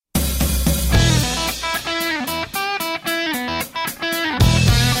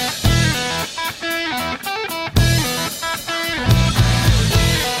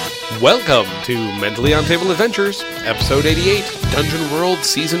Welcome to Mentally on Table Adventures, Episode 88, Dungeon World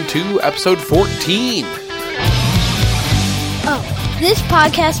Season 2, Episode 14. Oh, this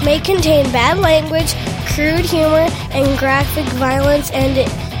podcast may contain bad language, crude humor, and graphic violence, and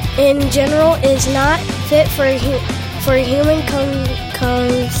in general is not fit for human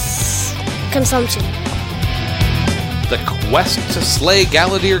consumption. The quest to slay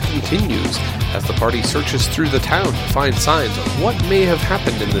Galadir continues as the party searches through the town to find signs of what may have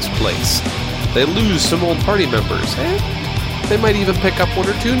happened in this place. They lose some old party members, and they might even pick up one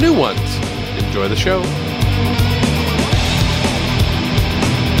or two new ones. Enjoy the show.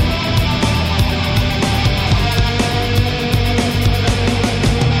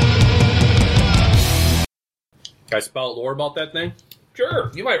 Can I spout lore about that thing?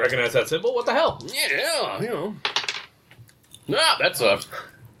 Sure, you might recognize that symbol. What the hell? Yeah, you know. Ah, that's a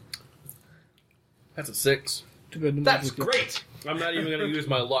 6. That's great. I'm not even going to use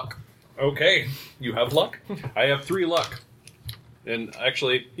my luck. Okay, you have luck? I have 3 luck. And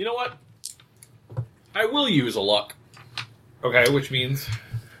actually, you know what? I will use a luck. Okay, which means...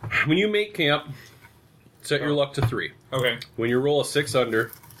 When you make camp, set your luck to 3. Okay. When you roll a 6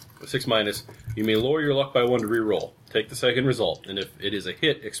 under, a 6 minus, you may lower your luck by 1 to re-roll. Take the second result, and if it is a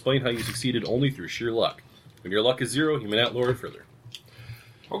hit, explain how you succeeded only through sheer luck. When your luck is 0, you may not lower it further.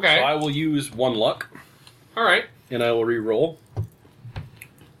 Okay. So I will use 1 luck. All right. And I will re-roll.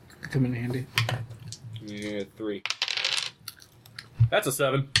 Come in handy. Yeah, 3. That's a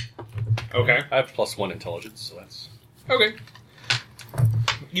 7. Okay. I have +1 intelligence, so that's... Okay.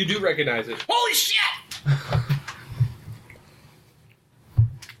 You do recognize it. Holy shit!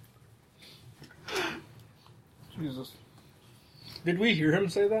 Jesus. Did we hear him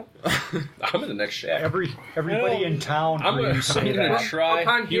say that? I'm in the next shack. Everybody in town I'm heard you say going to that.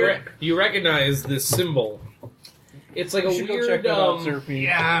 try... You recognize this symbol. It's like a should weird... go check that out, Seraphine.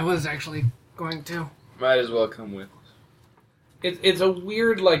 Yeah, I was actually going to. Might as well come with. It's a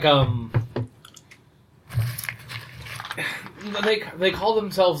weird, like, They call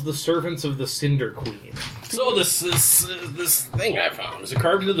themselves the servants of the Cinder Queen. So this thing I found, is it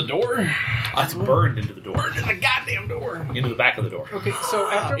carved into the door? It's burned into the door. Burned into the goddamn door. Into the back of the door. Okay, so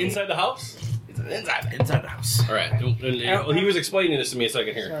after Inside the house? It's inside the house. All right. Well, he was explaining this to me a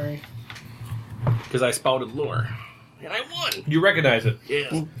second here. Sorry. Because I spouted lore. And I won. You recognize it.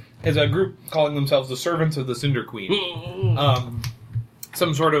 Yeah. As a group calling themselves the servants of the Cinder Queen.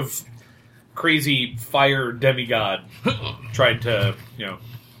 Some sort of crazy fire demigod tried to,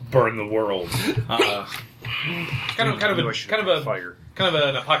 burn the world. Kind of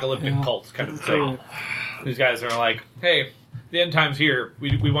an apocalyptic cult kind of thing. These guys are like, hey, the end time's here.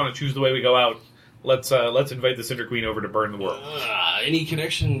 We want to choose the way we go out. Let's invite the Cinder Queen over to burn the world. Any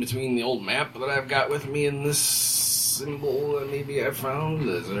connection between the old map that I've got with me and this symbol that maybe I found?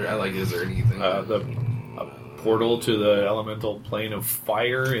 Is there anything? The portal to the elemental plane of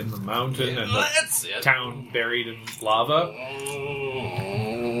fire in the mountain and the town buried in lava.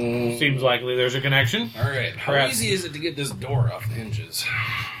 Seems likely there's a connection. Alright, how easy is it to get this door off the hinges?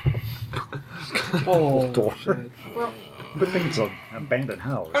 Door. Well, good thing it's an abandoned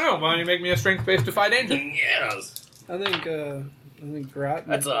house. I don't know. Why don't you make me a strength-based defy danger? Yes. I think Grat...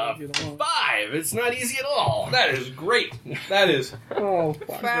 That's a 5. It's not easy at all. That is great. That is Oh,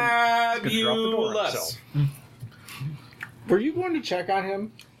 fabulous. were you going to check on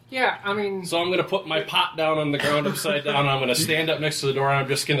him? Yeah, I mean... So I'm going to put my pot down on the ground upside down. I'm going to stand up next to the door, and I'm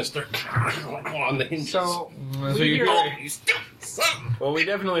just going to start on the hinges. So you hear- Well, we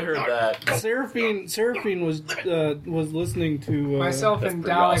definitely heard that. Seraphine was listening to... myself that's and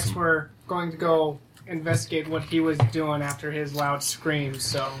pretty Daleks awesome. were going to go investigate what he was doing after his loud screams,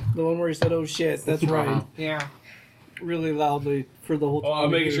 so... the one where he said, oh shit, that's right. Yeah. Really loudly for the whole time. I'm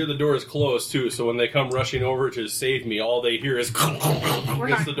making sure the door is closed, too, so when they come rushing over to save me, all they hear is We're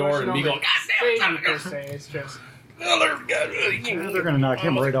against the door and me going, God damn it, per se, it's just... They're going to knock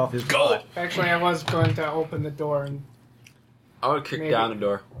him right off his butt. Actually, I was going to open the door and... I would kick Maybe. down the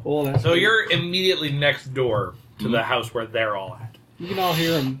door. Well, that's So you're immediately next door to the house where they're all at. you can all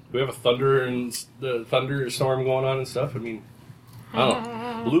hear him. Do we have a thunderstorm going on and stuff? I mean, I don't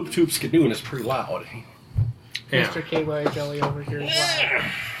know. Loop Tube Skidooing is pretty loud. Yeah. Mr. K-Way Jelly over here as well.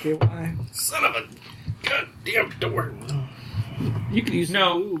 Okay, why? Son of a goddamn door. You could use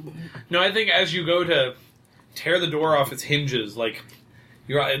No, I think as you go to tear the door off its hinges,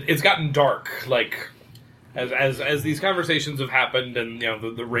 it's gotten dark. Like as these conversations have happened, and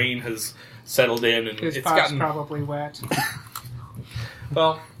the rain has settled in, and His it's pot's gotten probably wet.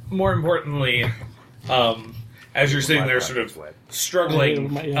 well. More importantly, as you're sitting there, sort of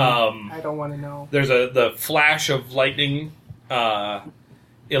struggling, I don't want to know. there's the flash of lightning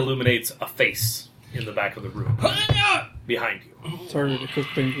illuminates a face in the back of the room behind you. It's harder to cook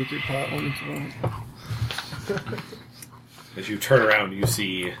things with your pot when it's warm. As you turn around, you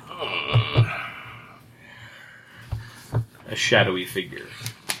see a shadowy figure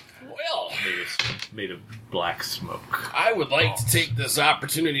Well, made of black smoke. I would like to take this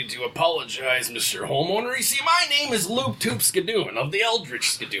opportunity to apologize, Mr. Homeowner. You see, my name is Loop Toop Skadoon of the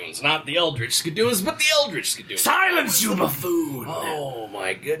Eldritch Skadoons. Not the Eldritch Skadoons, but the Eldritch Skadoons. Silence, you buffoon! Oh,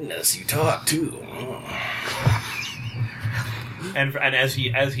 my goodness, you talk too. And as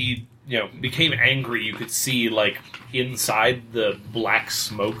he became angry, you could see like inside the black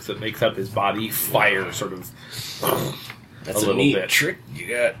smoke that makes up his body, fire sort of. That's a little neat bit. trick you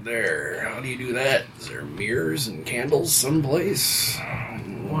got there. How do you do that? Is there mirrors and candles someplace?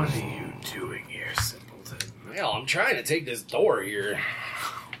 What are you doing here, simpleton? Well, I'm trying to take this door here.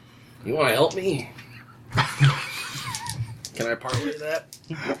 You want to help me? Can I parlay that?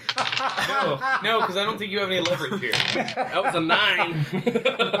 No, because I don't think you have any leverage here. That was a 9.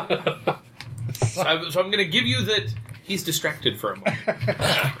 So I'm going to give you that he's distracted for a moment.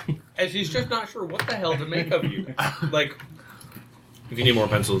 As he's just not sure what the hell to make of you. Like, if you need more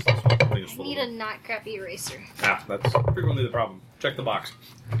pencils, I need a not crappy eraser. That's frequently the problem. Check the box.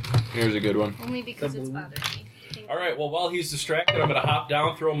 Here's a good one. Only because it's bothering me. All right, well, while he's distracted, I'm going to hop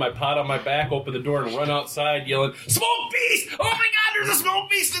down, throw my pot on my back, open the door, and run outside yelling, "Smoke beast! Oh my god, there's a smoke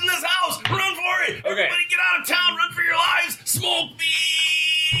beast in this house! Run for it! Okay. Everybody get out of town, run for your lives! Smoke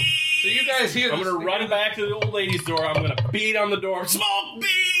beast!" So you guys hear I'm this going to run back to the old lady's door. I'm going to beat on the door. "Smoke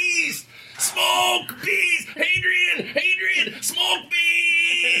beast! Smoke beast! Hadrian! Smoke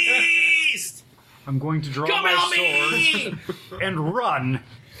beast! I'm going to draw Come my help me! sword and run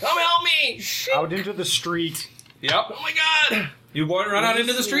Come help me!" out into the street. Yep. Oh my god! You want to run out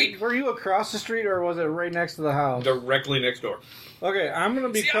into the street? Were you across the street or was it right next to the house? Directly next door. Okay, I'm gonna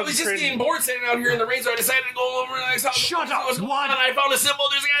be See, I was just concentrating. getting bored standing out here in the rain, so I decided to go over to the next house. Shut up, What's going what? on? I found a symbol.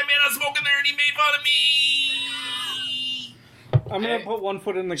 There's a guy made out of smoke in there, and he made fun of me. I'm gonna put one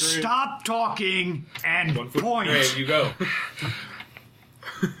foot in the grave. Stop talking and 1 foot point. grave, you go.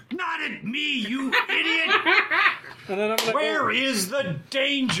 Not at me, you idiot! And then I'm gonna Where is the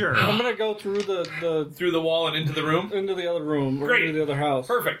danger? I'm gonna go through the Through the wall and into the room. into the other room or Great. into the other house.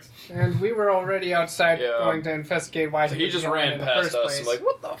 Perfect. And we were already outside Yeah. going to investigate why He was just yelling ran in the past first us. place. I'm like,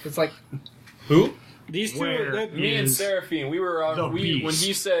 what the? It's like, Who? These two. Where Me and Seraphine, we were The when beast.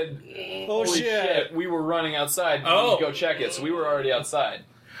 he said, Oh "Holy shit! we were running outside Oh. to go check it, so we were already outside.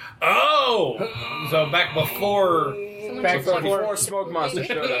 Oh! So back before... back Before Smoke Monster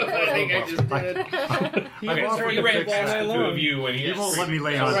showed up. I think I just did. Okay, so he ran past the two of you when he... He won't let me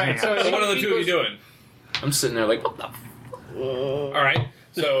lay on Right, hands. so- So what are the two of you doing? I'm sitting there like, what the? Alright,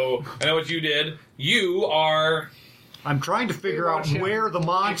 so I know what you did. You are... I'm trying to figure out Watch him where the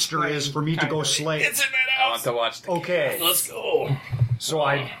monster is for me to go Kind of. slay it. It's in that I want house. to watch. Okay, Let's go. so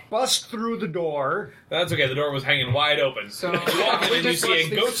I bust through the door. That's okay, the door was hanging wide open. So- you walk in and you Just see watch a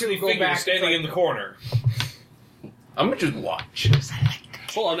these ghostly two go figure back standing and in the corner. I'm gonna just watch.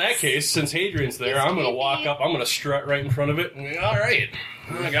 Well, in that case, since Hadrian's there, I'm going to walk up. I'm going to strut right in front of it. And, all right,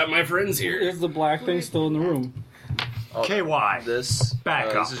 I got my friends here. Is the black thing still in the room? KY. This Back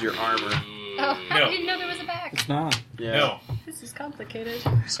up. This is your armor. Oh, No. I didn't know there was a back. It's not. Yeah. No. This is complicated.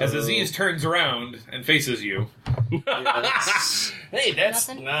 As Aziz turns around and faces you, Hey, that's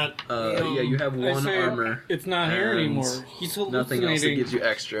Nothing? not. yeah, you have I one say armor. It's not here and anymore. He's Nothing else that hallucinating. gives you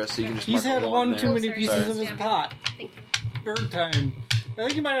extra, so you can just. He's mark had one one there. too many Sorry. pieces of Sorry. his pot. Thank you. Bird time. I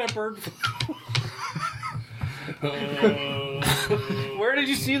think you might have bird. Where did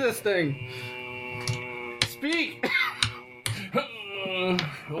you see this thing? Speak. I'm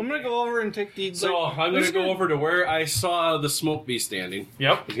gonna go over and take the. So I'm going to go over to where I saw the smoke beast standing.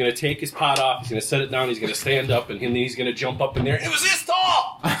 yep. He's going to take his pot off. He's going to set it down. He's going to stand up, and then he's going to jump up in there. It was this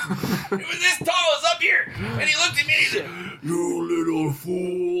tall. It was this tall. It was up here, and he looked at me and he said, "You little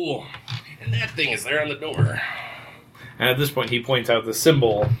fool!" And that thing is there on the door. And at this point, he points out the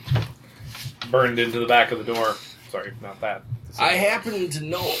symbol burned into the back of the door. Sorry, not that. I happen to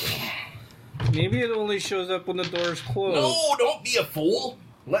know. Maybe it only shows up when the door's closed. No, don't be a fool.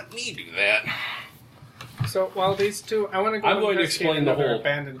 Let me do that. so while these two, I want to go I'm going to investigate explain the another whole-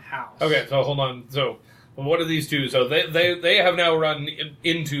 abandoned house. Okay, so hold on. So, what are these two? So they have now run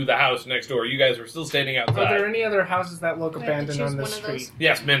into the house next door. You guys are still standing Are there outside. any other houses that look Do I have to abandoned choose on this one of those? street?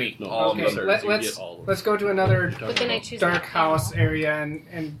 Yes, many. No, all Okay, of them. let's go to another But then I choose dark that house animal. area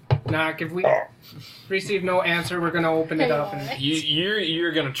and knock. If we receive no answer, we're going to open it up. And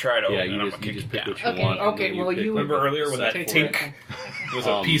You're gonna try to Yeah, open it. you I'm just gonna kick pick it what down. you want. and Okay, then well, pick you- what Remember earlier when that take tink? it. It was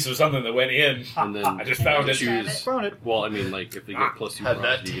a piece of something that went in. And then I just found it. choose. Found it. Well, I mean, like if they get +2 Had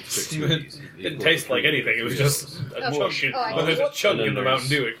props, that you get to pick taste. 2 of these. It didn't taste like anything. It was just a Oh, chunk. oh, I When there's a chunk And in the then Mountain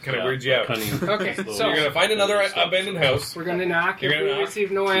Dew, it kind of weirds you out. Okay, So so you're gonna find another abandoned house. we're gonna knock. You're If gonna we knock.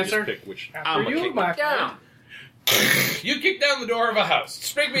 receive no So you just answer, pick which. after you, my friend. You kick down the door of a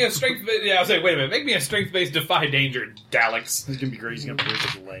house. Make me a strength. Yeah, I'll say. Wait a minute. Make me a strength-based defy danger, Daleks. This is gonna be great. He's gonna break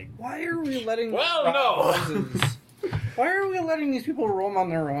his leg. Why are we letting? Well, no. houses- Why are we letting these people roam on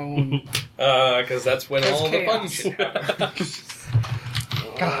their own? Because that's when That's all the fun chaos. shit happens.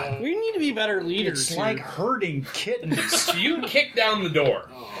 God, We need to be better leaders. it's like here. herding kittens. You kick down the door.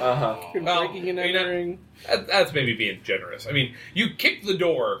 Uh-huh. Well, Breaking and you know, entering. That's maybe being generous. I mean, you kick the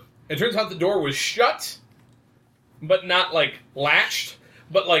door. It turns out the door was shut, but not like latched,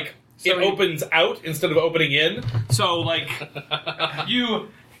 but like So it you- opens out instead of opening in. So like you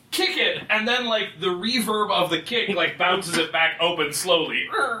kick it, and then like the reverb of the kick like bounces it back open slowly.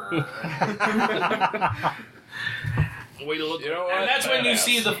 Way to look. You know what? And that's when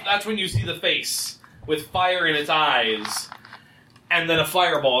you see the face with fire in its eyes, and then a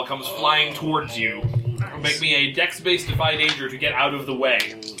fireball comes flying towards you. Make me a dex-based defy danger to get out of the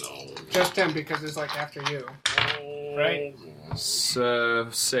way. Just him because it's like after you, right?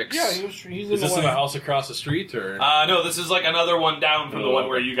 6. Yeah, he's in Is the this way. in a house across the street, or? No, this is like another one down from the one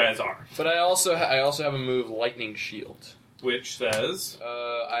where you guys are, But I also have a move, Lightning Shield. which says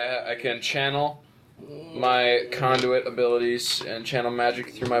I can channel my conduit abilities and channel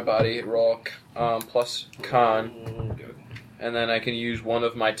magic through my body. Roll plus con, and then I can use one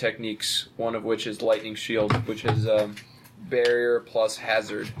of my techniques. One of which is Lightning Shield, which is barrier plus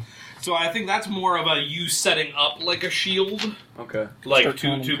hazard. So I think that's more of a you setting up like a shield, Okay. like Start to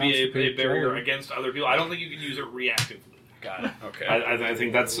calling be a constipate barrier Joey. against other people. I don't think you can use it reactively. Got it. Okay. I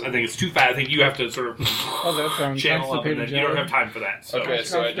think it's too fast. I think you have to sort of Oh, that sounds channel up, and then constipated you don't jelly. have time for that. So Okay,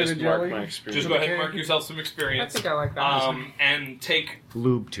 so I just Constipated mark jelly? my experience. just go ahead and mark yourself some I experience. think I like that. And take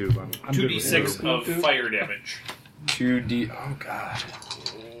Lube tube. I'm good with 2d6 lube. of fire damage. 2d. Oh god.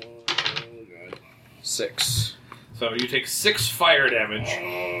 6. So you take 6 fire damage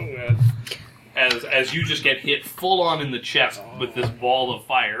as you just get hit full on in the chest with this ball of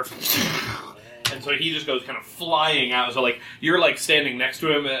fire. And so he just goes kind of flying out. So like you're like standing next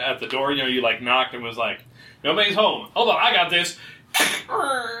to him at the door. You know, you like knocked and was like, "Nobody's home. Hold on, I got this."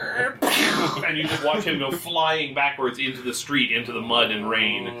 And you just watch him go flying backwards into the street, into the mud and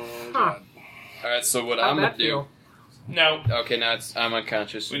rain. Huh. Alright, so what How'd I'm gonna that do. feel? No, Okay, now I'm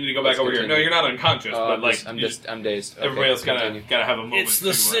unconscious. we need to go back over here. No, you're not unconscious, but like I'm you just- dazed. Okay, everybody else continue. gotta have a moment. It's the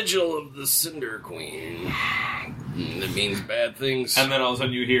to, sigil of the Cinder Queen. That means bad things. and then all of a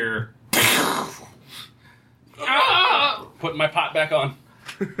sudden you hear. Ah! Putting my pot back on.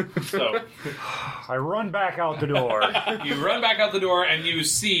 So I run back out the door. you run back out the door and you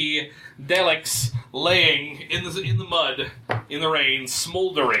see Delix laying in the mud, in the rain,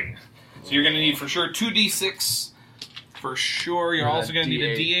 smoldering. So you're going to need for sure 2d6. For sure, you're also going to need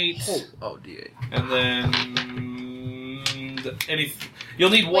a d8. Oh, D8. And then you'll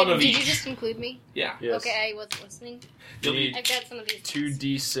need one Wait, of did each. you just include me? Yeah. Yes. Okay, I wasn't listening. You'll need. I've got some of these.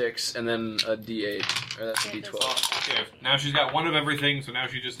 2d6 and then a d8. Or that's a Okay, d12. Okay. Now she's got one of everything, so now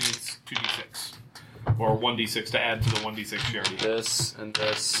she just needs 2d6. Or 1d6 to add to the 1d6 she already has. This and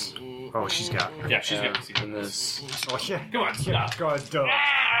this. Oh, she's got. Yeah, she's got and casino. this. Oh yeah. Come on, stop. God, duh.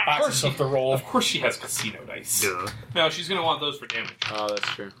 Of course, she, of course she has casino dice. Duh. No, she's going to want those for damage. Oh, that's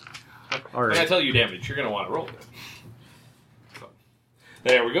true. All When I right. tell you damage, you're going to want to roll it. So,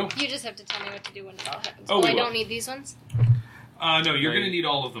 there we go. You just have to tell me what to do when it all happens. Oh, we I will. don't need these ones? No, you're going to need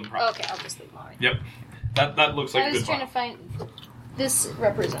all of them, probably. Okay, I'll just leave them all right. Yep. That looks like I a was good trying plan. to find... This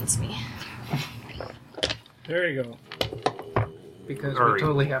represents me. There you go. Because Hurry. we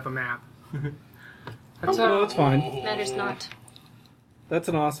totally have a map. That's No, that's fine. Matters not. That's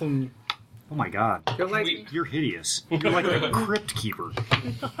an awesome. Oh my God. You're like, You're hideous. You're like the crypt keeper.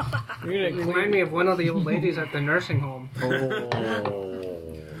 You're you gonna remind me of one of the old ladies at the nursing home. I don't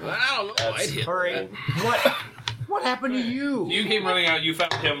know. I'd hit All right. What happened to you? You came running out. You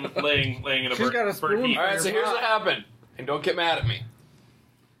found him laying in a She's got a burnt spoon. heap. Alright, so here's what happened. And don't get mad at me.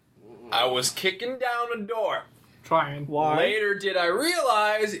 I was kicking down a door. Trying. Why? Later did I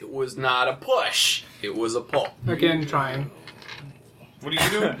realize it was not a push. It was a pull. Again, trying. What are you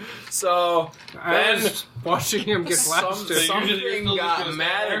doing? So I then was watching him get blasted. you're something still got just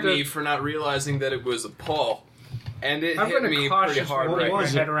mad at there? me for not realizing that it was a pull. And it I'm hit going me to pretty cautiously hard put right my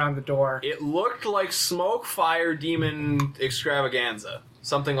was head it? around the door. It looked like Smoke Fire Demon Extravaganza.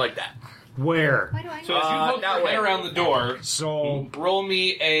 Something like that. Where? Why do I So know? as you poke that your way. head around the door, So roll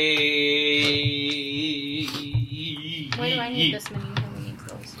me a. Why do I need this many? How many?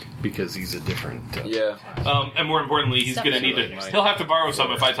 because he's a different. Yeah. And more importantly, he's going to need to. He'll have to borrow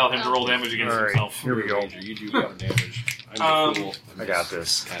some if I tell him to roll damage against All right, himself. here we go. You do a lot of damage. I'm a fool. I got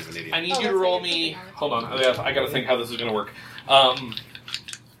this. Kind of an idiot. I need you to roll me. Hold on, I got to think how this is going to work.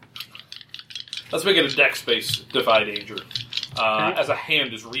 Let's make it a dex space defy danger. As a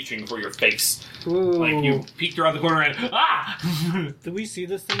hand is reaching for your face, Ooh. like you peeked around the corner and Did we see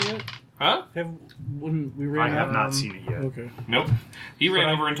this thing yet? Huh? When we ran I have out- not seen it yet. Okay. Nope. He ran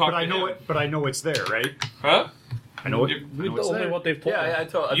over and talked But I to know him. it. But I know it's there, right? Huh? I know it. We I know it's told me there. what they've told us. I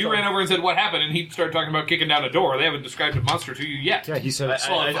told You ran over and said what happened, and he started talking about kicking down a door. They haven't described a monster to you yet. Yeah, he said.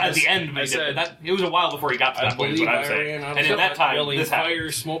 Well, at the end, I they said- did. That, it was a while before he got to I that point. Is believe what I'm I saying. ran out And of in that time, yelling this happened.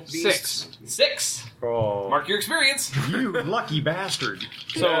 fire, smoke, beast. 6. Oh, Mark your experience. you lucky bastard!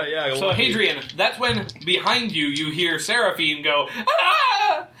 So, Yeah, so lucky. Hadrian, that's when behind you you hear Seraphine go,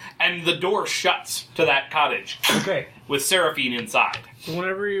 ah! And the door shuts to that cottage Okay, with Seraphine inside. So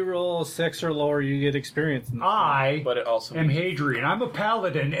whenever you roll 6 or lower, you get experience. I But it also am Hadrian. I'm a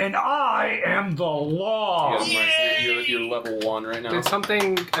paladin, and I am the law. you're level 1 right now. Did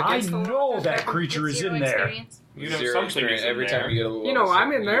something I against the law know just that happen? creature is Zero in there. experience. You know, Zero something experience is in every there. time you get a level. You know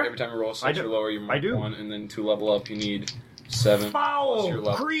I'm in there. Every time you roll a 6 I do. or lower, you I mark do. 1, and then to level up, you need 7. plus your Foul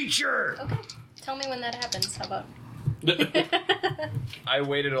level. creature! Okay. Tell me when that happens. How about? I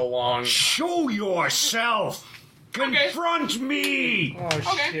waited a long. Show yourself. Confront me. Oh,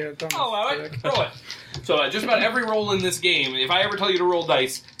 Okay, shit. Don't I'll allow it. stick. Roll it. So just about every roll in this game, if I ever tell you to roll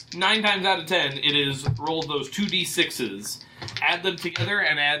dice, 9 times out of 10, it is roll those 2d6s, add them together,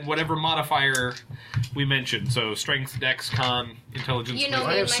 and add whatever modifier we mentioned. So strength, dex, con, intelligence. You know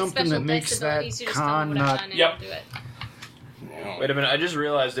I me have and my something special that makes dex that abilities. You just tell me con what not- I've done and Yep. I'll do it. Wait a minute, I just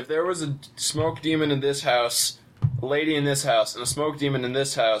realized if there was a smoke demon in this house, a lady in this house, and a smoke demon in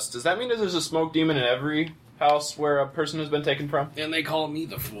this house, does that mean that there's a smoke demon in every house where a person has been taken from? And they call me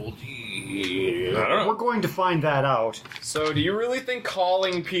the fool. We're going to find that out. So, do you really think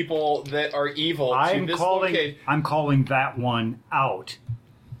calling people that are evil to this location I'm calling that one out.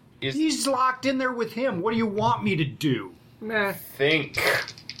 is He's locked in there with him. What do you want me to do? Nah. think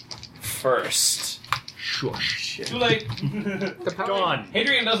first? Shush. Too late. The Done.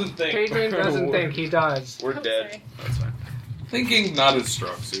 Hadrian doesn't think. Hadrian doesn't think he does. We're I'm dead. sorry. That's fine. Thinking not his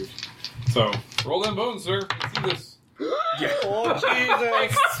strong suit. So roll them bones, sir. Let's see this. Oh,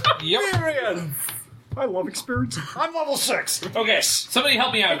 Jesus. Yep. I love experience. I'm level 6. Okay, somebody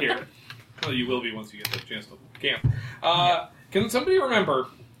help me out here. Well, you will be once you get the chance to camp. Can somebody remember?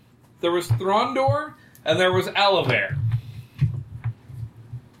 There was Throndor and there was Alaver.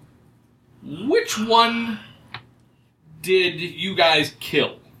 Which one did you guys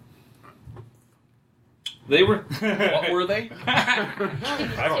kill? They were. What were they?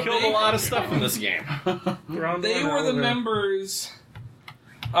 I've killed a lot of stuff in this game. They were the members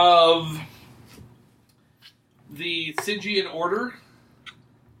of the Stygian Order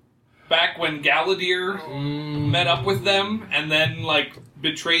back when Galadir met up with them and then, like,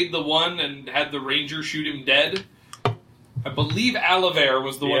 betrayed the one and had the ranger shoot him dead. I believe Alaver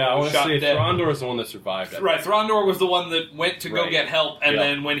was the one Yeah, I that was want to shot say dead. Throndor was the one that survived. Right, Throndor was the one that went to go Right. get help, and Yep.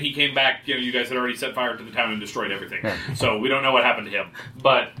 then when he came back, you guys had already set fire to the town and destroyed everything. So we don't know what happened to him.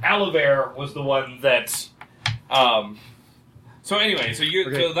 But Alaver was the one that. So anyway, so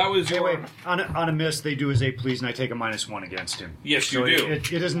that was your. Anyway, on a miss, they do as they please, and I take a -1 against him. Yes, you So do.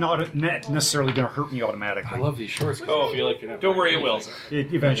 It is not necessarily going to hurt me automatically. I love these shorts. Oh, I feel like you're don't worry, it will.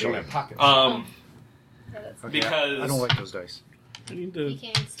 Eventually. Um, Yeah, that's Okay, because I don't like those dice. I need You to.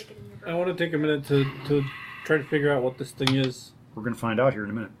 can't stick it in your I want to take a minute to try to figure out what this thing is. We're going to find out here in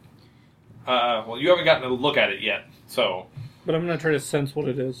a minute. well, you haven't gotten to look at it yet, so. But I'm gonna try to sense what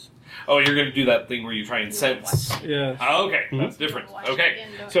it is. Oh, you're going to do that thing where you try and sense. Yeah. Okay, that's different. Okay,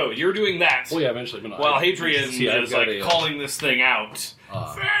 so you're doing that. Well, yeah, eventually. But While Hadrian See, I've is got like a, calling this thing out.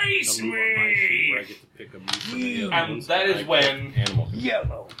 Face number on my sheet where I me! get to pick a meat from any other And ones, that and is I when- pick animal.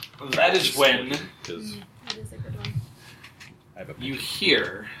 Yellow. That is when Because That is a good one. I have a you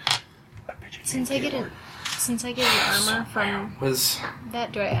hear Since I get armor from was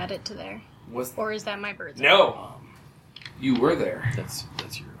that, do I add it to there, was or is that my bird's? no. You were there. that's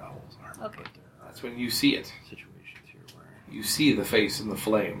your owl's armor. Okay. But there are That's when you see it. situations here where, You see the face in the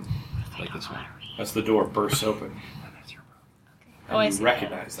flame like this one, as the door bursts open. and that's your Oh, I And see you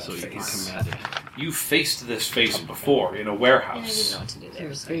recognize that so you can face. command it. You faced this face before in a And I didn't warehouse know what to do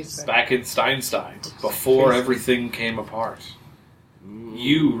there. So. Face back in Steinstein before everything came apart.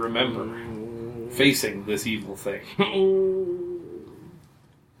 You remember facing this evil thing.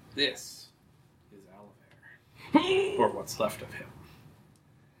 This is Alaver. Or what's left of him.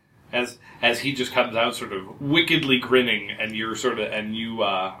 as he just comes out, sort of wickedly grinning, and you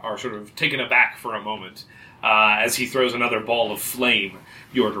are sort of taken aback for a moment as he throws another ball of flame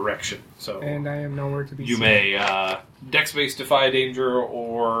your direction. So, And I am nowhere to be you seen. may Dex-based defy danger,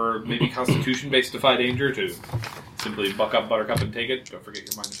 or maybe Constitution-based defy danger to simply buck up Buttercup and take it. Don't forget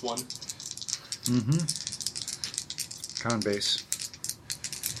your -1. Mm-hmm. Con base.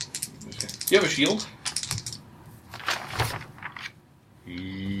 Okay. You have a shield?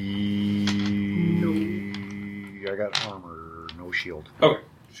 I got armor, no shield. Okay.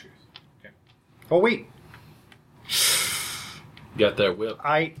 Oh wait, Got that whip.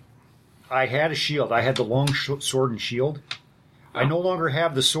 I had a shield. I had the long sword and shield. I no longer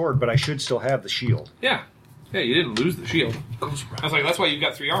have the sword, but I should still have the shield. Yeah. Yeah, you didn't lose the shield. I was like, that's why you've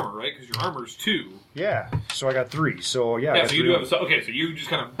got 3 armor, right? Because your armor's 2. Yeah, so I got 3. So yeah, I Yeah, got so you 3 do armor. have okay, so you just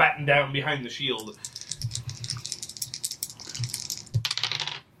kind of batten down behind the shield.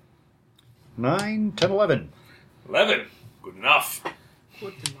 9, 10, 11. 11. Good enough.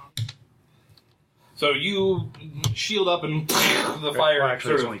 So you shield up and the fire Well, actually,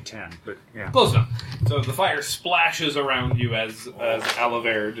 sort it's of only 10, but yeah. close enough. So the fire splashes around you as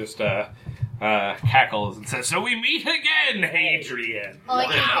Oliver just cackles and says, "So we meet again, Hadrian." All I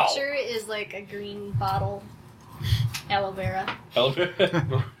can Wow. picture is like a green bottle aloe vera. Aloe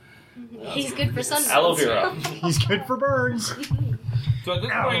vera. He's good for sunburns. Aloe vera. He's good for burns. So at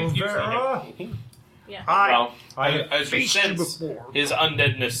this point, you see him. Yeah. Well, I as you faced you sense before. his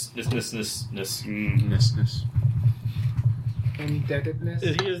undeadness. Indebtedness.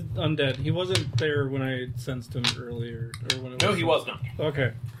 He is undead. He wasn't there when I sensed him earlier. Or when it No, he was not.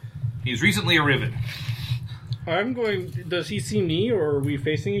 Okay. He's recently arriven. I'm going... Does he see me, or are we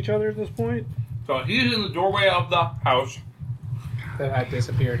facing each other at this point? So he's in the doorway of the house. That I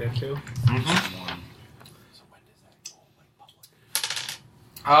disappeared into.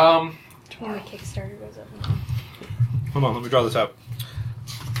 When the Kickstarter goes up. Hold on, let me draw this out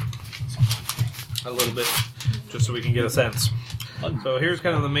a little bit, just so we can get a sense. So here's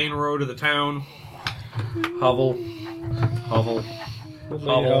kind of the main road of the town. Hovel, hovel,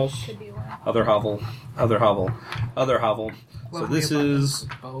 hovel, Could be one. other hovel, other hovel, other hovel. So this is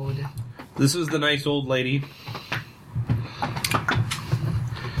the nice old lady.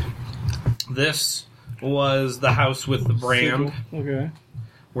 This was the house with the brand, Okay.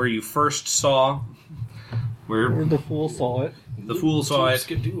 where you first saw, where Where the fool saw it. the fool saw it.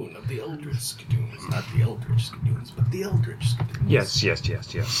 Skadoon of the Eldritch Skadoons. Not the Eldritch Skadoons, but the Eldritch Skadoons. Yes.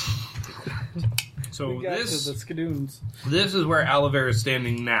 So We got this to the Skadoons. this is where Oliver is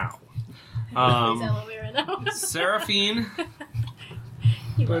standing now. He's aloe vera now. Seraphine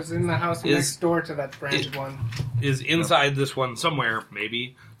It was in the house Is- next door to that branded one. is inside this one somewhere,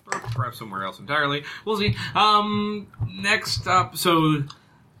 maybe, or perhaps somewhere else entirely. We'll see. Next up, so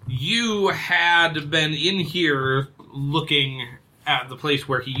you had been in here looking at the place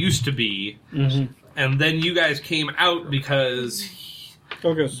where he used to be, and then you guys came out because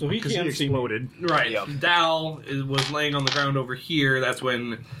Okay, so he Because he can't see me. exploded. right, Dal was laying on the ground over here. That's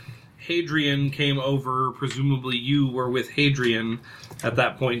when Hadrian came over. Presumably, you were with Hadrian at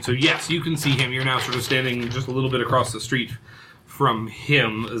that point. So yes, you can see him. You're now sort of standing just a little bit across the street from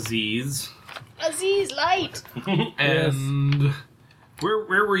him, Aziz. Aziz, light! And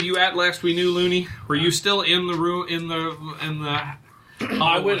where were you at last we knew, Looney? Were you still in the room in the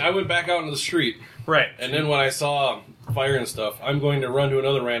I went back out into the street, right? and then when I saw fire and stuff, I'm going to run to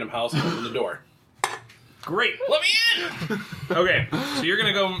another random house and open the door. Great. Let me in! Okay, so you're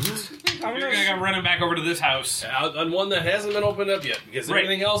gonna go. You're gonna go running back over to this house. On one that hasn't been opened up yet, because Right.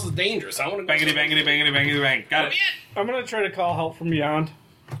 everything else is dangerous. I want to Bangity bangity bangity bangity bang. Got it. I'm gonna try to call help from beyond.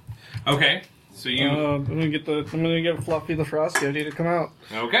 Okay, so you I'm gonna get Fluffy the Frost Yeti to come out.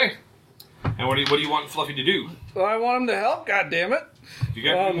 okay? And what do you want Fluffy to do? Well, I want him to help. God damn it! You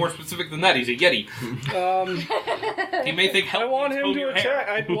got to be more specific than that. He's a Yeti. He may think help. I want means him comb to your hair.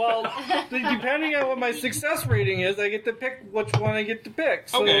 attack. Depending on what my success rating is, I get to pick which one I get to pick.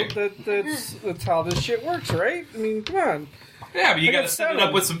 So Okay. that's how this shit works, right? I mean, come on. Yeah, but you I got to got set it 7.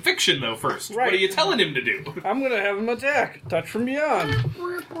 up with some fiction though first. What Right. are you telling him to do? I'm gonna have him attack. Touch from beyond.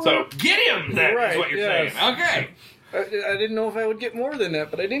 So get him. Then is Right, what you're yes. saying. Okay. I didn't know if I would get more than that,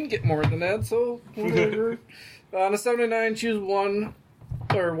 but I didn't get more than that, so whatever. On a 79, choose one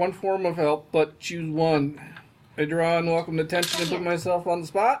form of help, but choose one. I draw unwelcome attention and put myself on the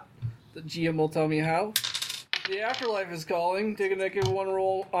spot. The GM will tell me how. The afterlife is calling. Take a negative 1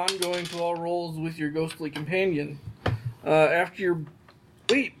 roll ongoing to all rolls with your ghostly companion. After your...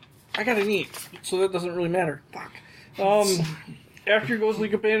 Wait, I got an 8, so that doesn't really matter. Fuck. After your ghostly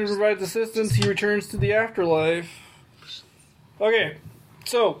companion provides assistance, he returns to the afterlife. Okay,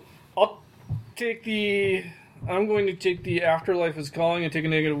 so I'm going to take the Afterlife is Calling and take a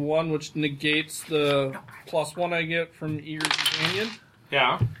 -1, which negates the +1 I get from Eager Companion.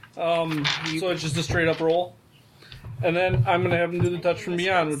 Yeah. So it's just a straight up roll. And then I'm going to have him do the Touch from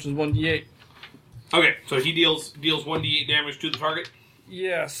Beyond, which is 1d8. Okay, so he deals 1d8 damage to the target?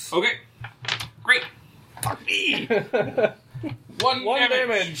 Yes. Okay. Great. Fuck me! One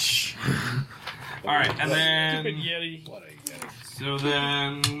damage. Alright, and then... Stupid Yeti. So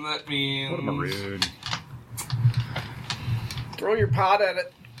then, that means... What a maroon. Throw your pot at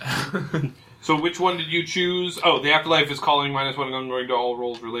it. So which one did you choose? Oh, the Afterlife is Calling -1. I'm going to all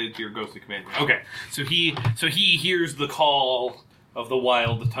rolls related to your ghostly companion. Okay, so he hears the call of the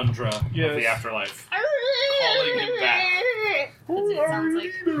wild tundra of the Afterlife, calling him back. That's what it sounds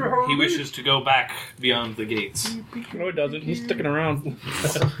like. He wishes to go back beyond the gates. No, it doesn't. He's sticking around.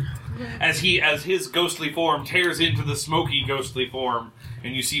 As his ghostly form tears into the smoky ghostly form,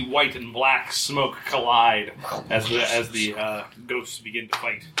 and you see white and black smoke collide as the ghosts begin to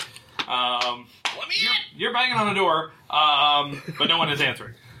fight. You're banging on the door, but no one is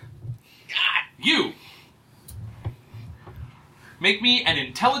answering. You make me an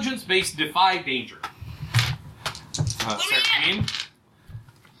intelligence-based defy danger. Seraphine?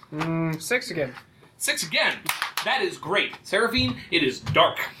 6 again. 6 again. That is great. Seraphine, it is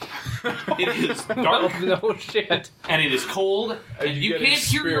dark. It is dark. No shit. And it is cold, and you get can't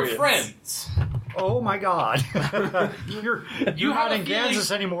hear your experience. friends. Oh my God! You're have not a in Kansas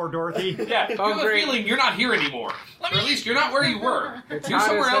anymore, Dorothy. Yeah, you have a feeling you're not here anymore. Or at least you're not where you were. You're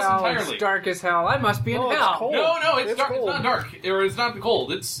somewhere else entirely. It's dark as hell. I must be in it's hell. cold. No, it's dark. cold. It's not dark. Or it's not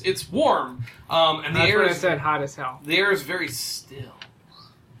cold. It's warm. And the That's air what I is said, hot as hell. the air is very still.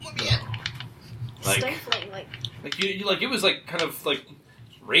 Stifling, like. Like you like it was like kind of like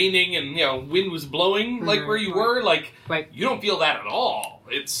raining and wind was blowing like where you were. Like you don't feel that at all.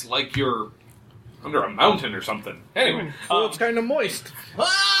 It's like you're under a mountain or something. Anyway, Well, it's kind of moist.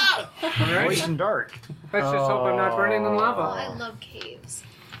 Moist and dark. Let's just hope I'm not burning in Oh, lava. I love caves.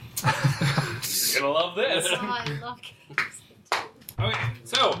 you're gonna love this. Oh, I love caves. Okay,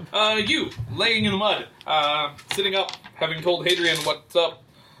 so you laying in the mud, sitting up, having told Hadrian what's up.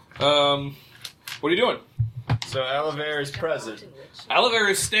 What are you doing? So Oliver is present. Oliver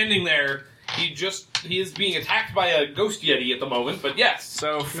is standing there. He is being attacked by a ghost yeti at the moment. But yes.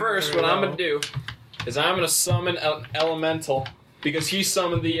 So first, what I'm gonna do is I'm gonna summon an elemental because he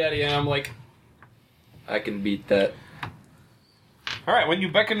summoned the Yeti, and I'm like, I can beat that. All right. When you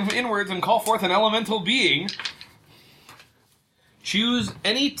beckon inwards and call forth an elemental being, choose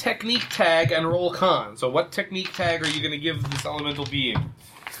any technique tag and roll con. So what technique tag are you going to give this elemental being?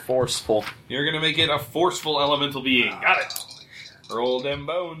 Forceful. You're going to make it a forceful elemental being. Got it. Roll them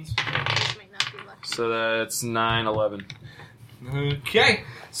bones. So that's 9, 11. Okay.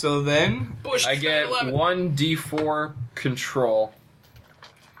 So then, I get 1d4 control.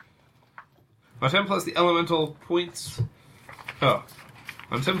 on 10 plus the elemental points. Oh.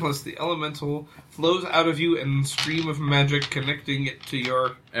 On 10 plus the elemental flows out of you in a stream of magic connecting it to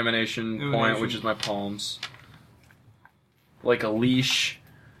your Emanation point, which is my palms. Like a leash.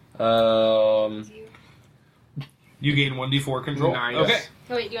 You gain 1d4 control. Nice. Okay.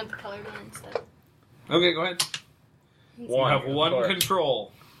 Oh, wait, you want the colored one instead? Okay, go ahead. You have 1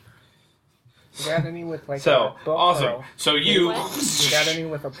 control. You got any with like So, a book? awesome. Or So you got any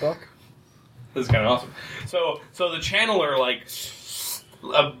with a book? This is kind of awesome. So the channeler, like,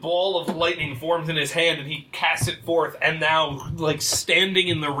 a ball of lightning forms in his hand, and he casts it forth, and now, like, standing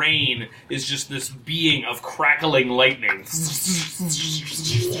in the rain is just this being of crackling lightning.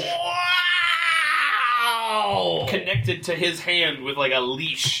 Wow! Connected to his hand with, like, a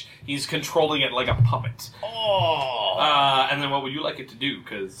leash. He's controlling it like a puppet. Oh! And then what would you like it to do?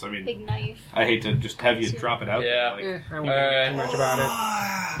 Because, I mean, Big knife. I hate to just have you drop it out. Yeah. Like, I won't know too much about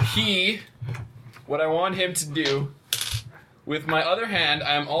it. What I want him to do, with my other hand,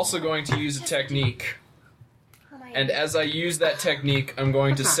 I am also going to use a technique. And as I use that technique, I'm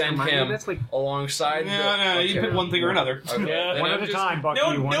going to send him alongside No, you pick one thing or another. Okay. Yeah, One at a time, Bucky.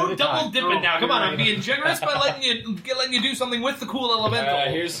 No One at a double time. dipping now. Come on, I'm right. being generous by letting you do something with the cool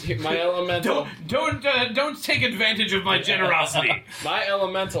elemental. Here's my elemental. Don't take advantage of my generosity. My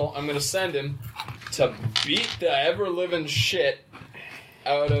elemental, I'm going to send him to beat the ever-living shit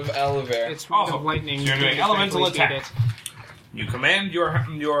out of Oliver. It's awesome. Of lightning. You're doing You elemental just actually attack. You command your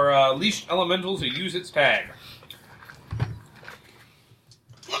leashed elemental to use its tag.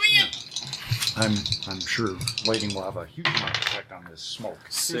 I'm sure lightning will have a huge amount of effect on this smoke.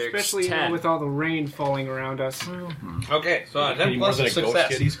 6, Especially 10. with all the rain falling around us. Okay, so 10 plus a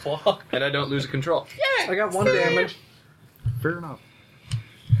success. And I don't lose a control. I got 1 damage. Fair enough.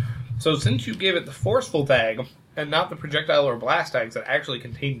 So since you gave it the forceful tag and not the projectile or blast tags that actually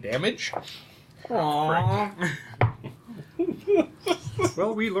contain damage, Aww.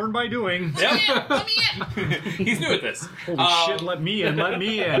 Well, we learn by doing. yep. Let me in. He's new at this. Holy shit, let me in, let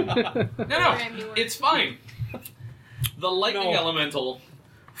me in. No, it's fine. The lightning No. elemental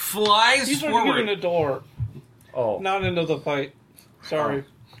flies He's trying to get forward. in the door, Oh, not into the fight. Sorry.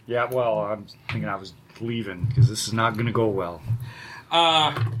 yeah, well, I'm thinking I was leaving, because this is not going to go well.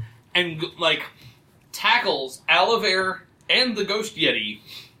 And like tackles Alivair and the Ghost Yeti.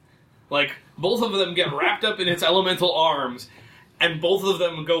 Like both of them get wrapped up in its elemental arms, and both of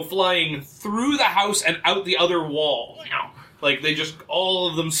them go flying through the house and out the other wall. Like they just all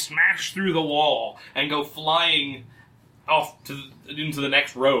of them smash through the wall and go flying off into the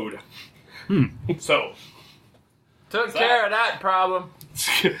next road. So Took care of that problem.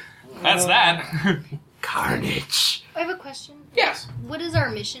 that's that. Carnage. I have a question. Yes. What is our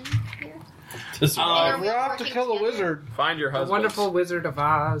mission here? Uh, We're off to kill a wizard. Find your The husband. wonderful Wizard of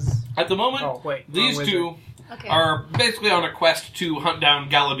Oz. At the moment, Oh, wait. these wrong two Okay. are basically on a quest to hunt down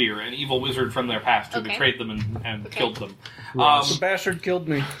Galadir, an evil wizard from their past who Okay. betrayed them and Okay. killed them. The bastard killed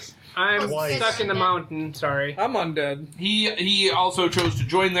me. I'm Twice. stuck in the mountain, sorry. I'm undead. He also chose to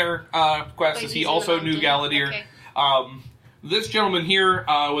join their quest Wait, as he's he in also the knew mountain? Galadir. Okay. This gentleman here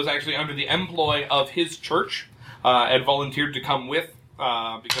was actually under the employ of his church and volunteered to come with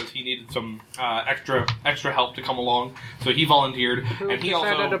because he needed some extra help to come along. So he volunteered, Who and he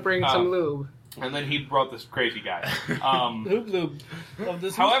decided also to bring some lube? and then he brought this crazy guy. Hoop loob of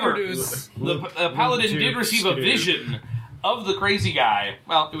this However, produce. the paladin did receive a Skidoo. vision of the crazy guy.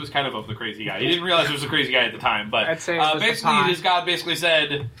 Well, it was kind of the crazy guy. He didn't realize it was the crazy guy at the time, but I'd say it was the basically pod. his god basically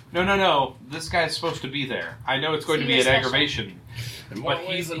said, no, this guy's supposed to be there. I know it's going to So be you're an special. aggravation, In more but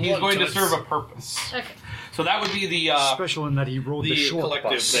ways he's than going one, to Toots. serve a purpose. Okay. So that would be the Special in that he rode the short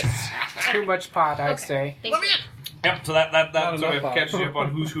collective bus. thing. Too much pot, I'd Okay. say. Thank you. Yep, so that Not sort of enough catches you up on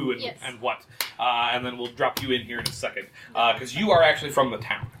who's who and, Yes. and what. And then we'll drop you in here in a second. Because you are actually from the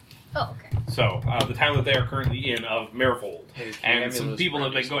town. Oh, okay. So, the town that they are currently in of Marifold. Hey, And some Camulus people have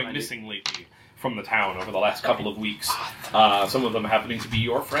been Prentice going behind you. missing lately from the town over the last couple of weeks. Some of them happening to be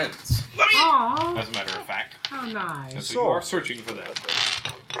your friends, Aww, as a matter of fact. how And nice. so you are searching for them.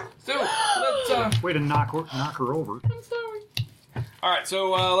 So, let's, Way to knock her over. alright,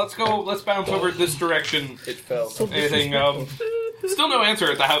 so, let's bounce over this direction. It fell. Anything, still no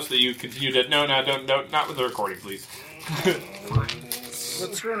answer at the house that you continue to, no, don't, not with the recording, please.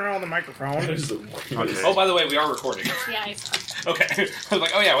 Let's turn around the microphone. Oh, by the way, we are recording. Yeah, I saw. Okay. I was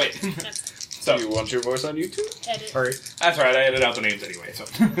like, oh yeah, wait. So, Do you want your voice on YouTube? Edit. Alright, that's right, I edited out the names anyway, so.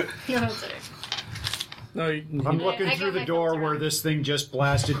 No, it's okay. No, you can I'm I looking got through my the door filter where on. this thing just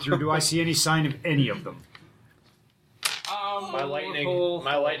blasted through. Do I see any sign of any of them? My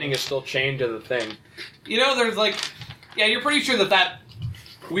lightning is still chained to the thing. You know, there's like, yeah, you're pretty sure that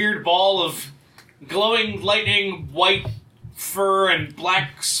weird ball of glowing lightning, white fur, and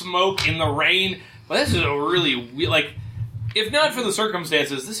black smoke in the rain. But this is a really weird, like, if not for the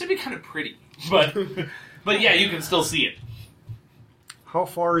circumstances, this would be kind of pretty. But yeah, you can still see it. How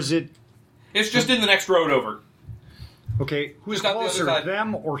far is it? It's just in the next road over. Okay, who's Just on the other closer, side.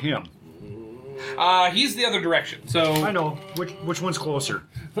 them or him? He's the other direction. So, I know. Which one's closer?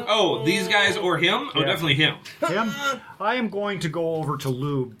 oh, these guys or him? Oh, Yeah. definitely him. Him? I am going to go over to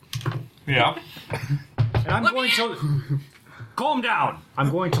Lube. Yeah. And I'm going to... Calm down. I'm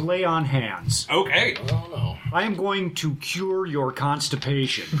going to lay on hands. Okay. Oh no. I am going to cure your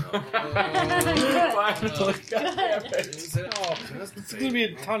constipation. It's gonna be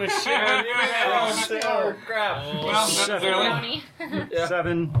a ton of shit. Oh, crap. Well, that's early. Brownie.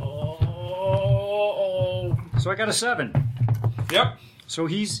 7. So I got a 7. Yep. So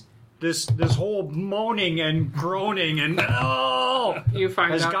he's... This whole moaning and groaning and... You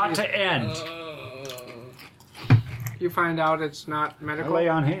find has out got you, to end. you find out it's not I medical. lay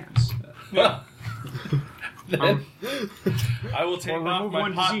on hands. Yeah. I will take Or off remove my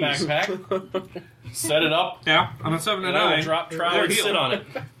one pot disease. backpack, set it up, Yeah, on a 7 and and I will 9. drop trowel They're and healed. sit on it.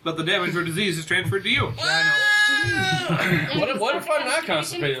 But the damage or disease is transferred to you. What if I'm not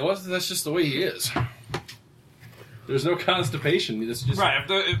constipated? What if that's just the way he is? There's no constipation. It's just Right,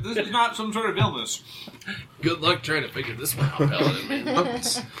 if this is not some sort of illness. good luck trying to figure this one out, Paladin, man.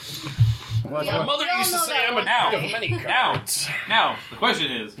 My My mother used to say I'm a Now, dog of many now, kinds. now, the question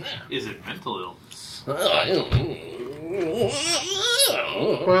is it mental illness?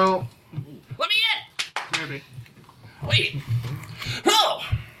 Well, Let me Maybe. in! Wait! Oh!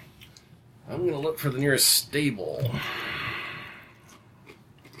 I'm gonna look for the nearest stable.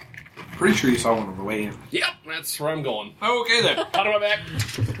 Pretty sure you saw one on the way in. Yep, that's where I'm going. Okay then. Out of my back.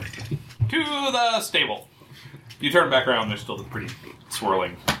 to the stable. You turn back around, there's still the pretty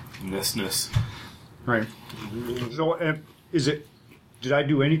swirling ness. Right. So, is it... Did I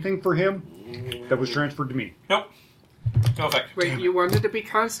do anything for him that was transferred to me? Nope. No effect. Wait, you wanted to be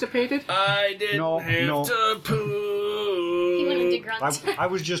constipated? I didn't have to poo. He wanted to grunt. I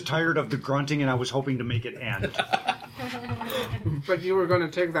was just tired of the grunting, and I was hoping to make it end. But you were going to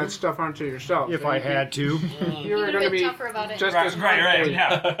take that stuff onto yourself. If I had to. You were going to be tougher about it. just as Right,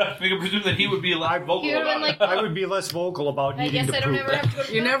 yeah. We can presume that he would be less vocal You would've about been like, I would be less vocal about I needing guess to I don't poop. ever have to go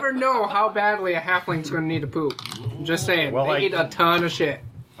to You the never know how badly a halfling's going to need to poop. I'm just saying. Well, they I- eat a ton of shit.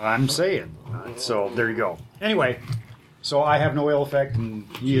 I'm saying. So, there you go. Anyway, so I have no ill effect, and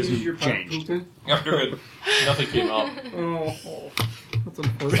he isn't changed. Yep, you're good. Nothing came out. Oh, that's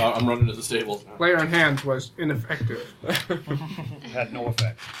unfortunate. I'm running to the stables now. Lay on hands was ineffective. Had no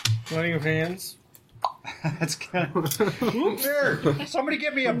effect. Running of hands. That's kind of... There! Somebody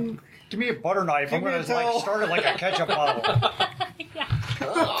give me a butter knife. I'm Give me going a to towel. start it like a ketchup bottle.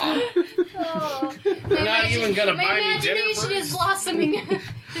 Oh. You're not even gonna My buy me dinner imagination is first? blossoming.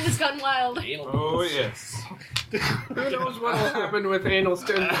 It has gone wild. Oh, yes. Who knows what will happen with anal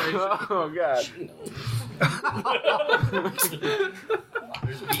stimulation? Oh god.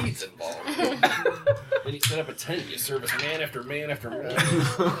 There's beads involved. Then you set up a tent. You service man after man after man.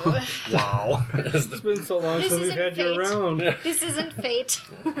 Wow. It's been so long This since we've isn't had you fate. around. This isn't fate.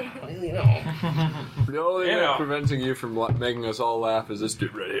 You know, The only You thing know. preventing you from making us all laugh is this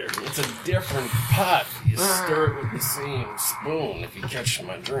dude right here. it's a different pot. You stir it with the same spoon. If you catch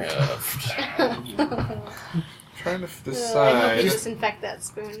my drift. Trying to I hope decide. you disinfect that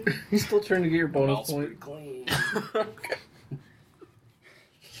spoon. He's still trying to get your bonus Smells point. pretty clean.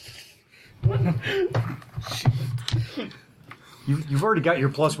 You've already got your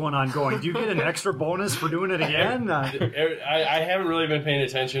 +1 ongoing. Do you get an extra bonus for doing it again? I haven't really been paying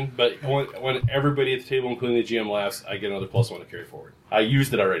attention, but when everybody at the table, including the GM, laughs, I get another +1 to carry forward. I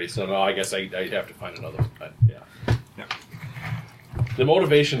used it already, so now I guess I have to find another one. But, yeah. The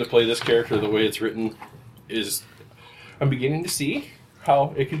motivation to play this character the way it's written is I'm beginning to see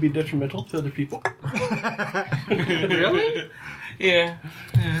how it can be detrimental to other people. Really? Yeah.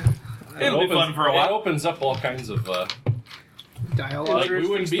 It'll be fun for a It while. opens up all kinds of... Dialogue. like, we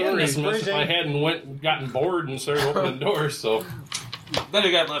wouldn't be in this mess if I Interesting. hadn't gotten bored and started opening doors, so... Then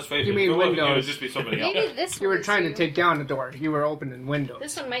again, let's face You it. mean if it wasn't you, windows. it'd just be somebody else. Maybe this You were one is trying to you. take down the door. You were opening windows.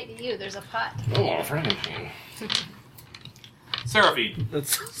 This one might be you. There's a pot. Oh, friend. Seraphine.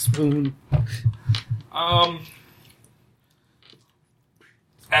 That's a spoon.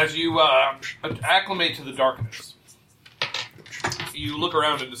 As you acclimate to the darkness, you look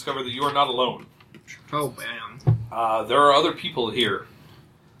around and discover that you are not alone. Oh, bam. There are other people here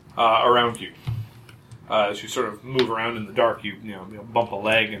around you. As you sort of move around in the dark, you bump a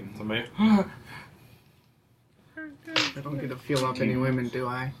leg and somebody. I don't get to feel up any women, do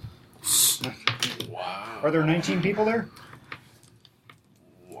I? Are there 19 people there?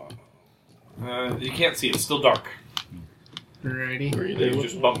 You can't see; it's still dark. Alrighty. You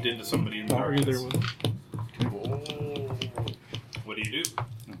just bumped into somebody in the Are you darkness. there with him? What do you do?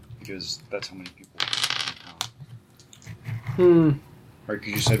 Because that's how many people. Hmm. Right,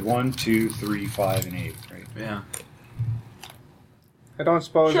 because you said 1, 2, 3, 5, and 8, right? Yeah. I don't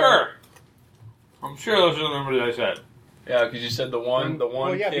suppose. Sure. I'm sure those are the numbers I said. Yeah, because you said the one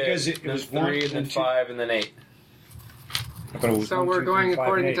Well, yeah, kid, because it then was 3, 1, and then then 2. 5, and then 8. But it was So 1, we're 2, going 3, 5,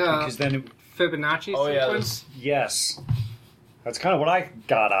 according and 8, to- because then it, Fibonacci Oh, yeah, sequence? yes. That's kind of what I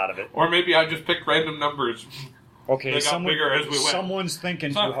got out of it. Or maybe I just picked random numbers. Okay, They got bigger as we went. someone's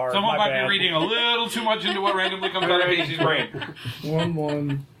thinking too hard. Someone my might bad. be reading a little too much into what randomly comes out of Casey's brain. 1,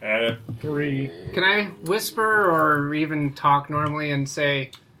 1, 3. Can I whisper or even talk normally and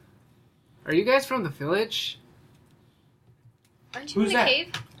say, "Are you guys from the village?" Aren't you Who's in the that?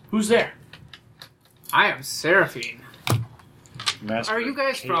 cave? Who's there? I am Seraphine. Master Are you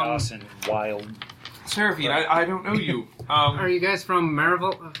guys from- chaos and wild? Seraphine, I don't know you. Are you guys from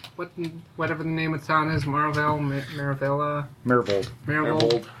Marival? Whatever the name of the town is, Marival, Maravilla, Marivold.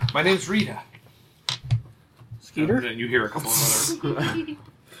 Marival. My name's Rita. Skeeter? And then you hear a couple of other.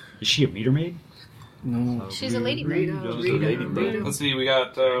 Is she a meter maid? No. She's a ladybird. Rita. Let's see, we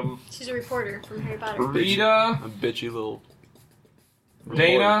got She's a reporter from Harry Potter. Rita, A bitchy little.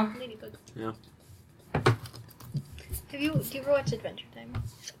 Dana. Ladybug. Yeah. Do you ever watch Adventure Time?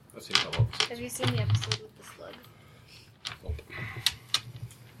 Let's see how Have you seen the episode with the slug?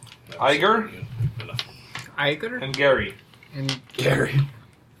 Iger, Iger and Gary. and Gary.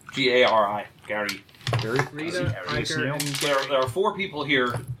 Gari. Gary. Rita, Iger, and There are 4 people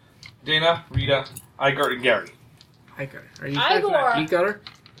here. Dana, Rita, Iger, and Gary. Iger. Are you guys not Igor. Igor?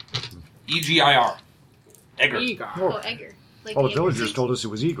 E-G-I-R. Egger. Igor. Oh, Egger. Like Oh, the Egger villagers soup. told us it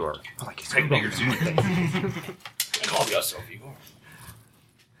was Igor. I'm like, it's Egger soup. Call yourself Igor.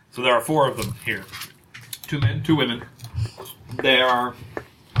 So there are 4 of them here. 2 men, 2 women. They are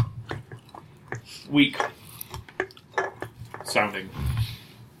weak sounding.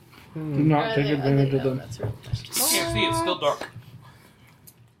 Do not take advantage of them. That's real. Can't see, it's still dark.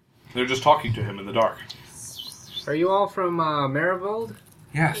 They're just talking to him in the dark. Are you all from Marivold?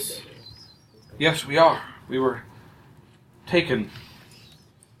 Yes. Yes, we are. We were taken.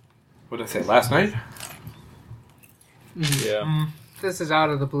 What did I say, last night? Yeah. This is out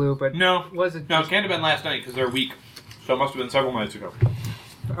of the blue, but No. was it No, it just can't have been last night because they're weak. So it must have been several nights ago.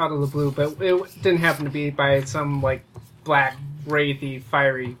 out of the blue? But it didn't happen to be by some like black, wraithy,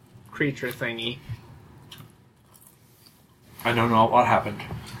 fiery creature thingy. I don't know what happened.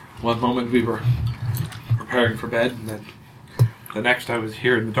 One moment we were preparing for bed, and then the next I was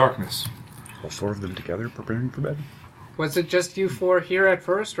here in the darkness. All 4 of them together preparing for bed? Was it just you 4 here at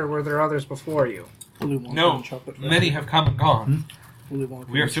first, or were there others before you? Willy Wonka No, and Chocolate many Factory. have come and gone. Willy Wonka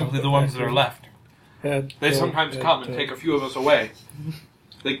We are and simply Chocolate the ones that Factory are left. Had They tail, sometimes had come and tail. take a few of us away.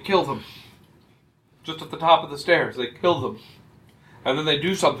 They kill them. Just at the top of the stairs, they kill them. And then they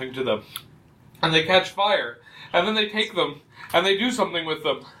do something to them. And they catch fire. And then they take them, and they do something with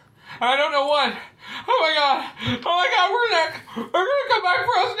them. And I don't know what. Oh my god! Oh my god, we're gonna come back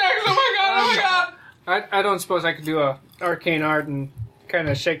for us next! Oh my god, oh my god! I don't suppose I could do a arcane art and kind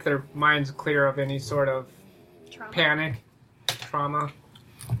of shake their minds clear of any sort of Trauma. panic, trauma.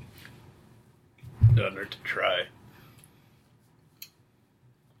 Doesn't hurt to try.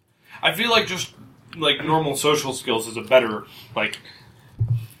 I feel like just, like, normal social skills is a better, like...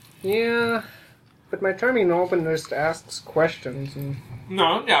 Yeah, but my charming openness asks questions. And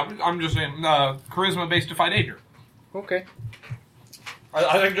No, yeah, I'm just saying, charisma-based defy danger. okay,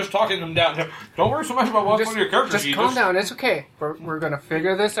 I think just talking them down. Don't worry so much about what's on your character just sheet. calm down. It's okay. We're gonna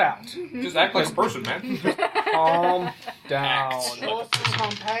figure this out. Just act like a person, man. Calm down.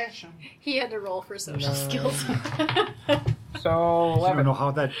 Compassion. He had to roll for social No. skills. So I don't 11. know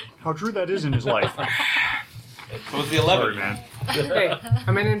how true that is in his life. So it's the 11, Sorry, man. Hey,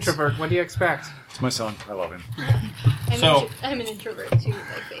 I'm an introvert. What do you expect? It's my son. I love him. I'm an introvert too.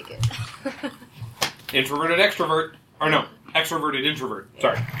 I fake it. Introverted extrovert. Or no, extroverted introvert.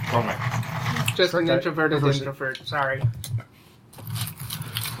 Sorry, wrong way. Just an Okay. introverted Reverse it. introvert. Sorry.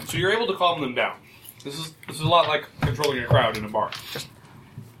 So you're able to calm them down. This is a lot like controlling a crowd in a bar.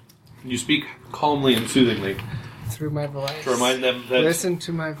 You speak calmly and soothingly Through my voice. to remind them that Listen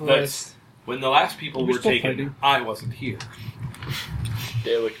to my voice. when the last people We're were still taken, fighting. I wasn't here.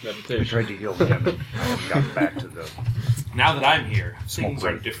 Gaelic I meditation. tried to heal him, and I haven't gotten back to the... Now that I'm here, things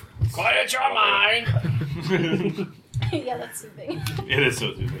are break. different. Quiet your mind! Yeah, that's the thing. It is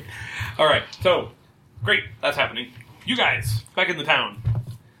so soothing. All right, so great, that's happening. You guys back in the town.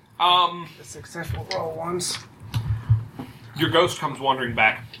 A successful roll once. Your ghost comes wandering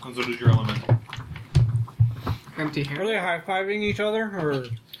back, and so does your elemental. Empty Are hand. they high-fiving each other, or...?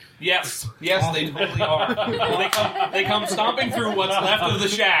 Yes, they totally are. They come stomping through what's left of the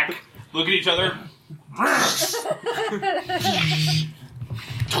shack, look at each other.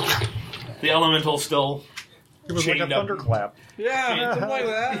 The elemental still It was like a chained up. thunderclap. Yeah, something like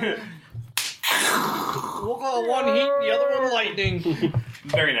that. We'll call one heat, the other one lightning.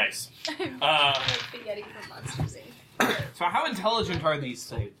 Very nice. Like spaghetti from Monsters Inc. So how intelligent are these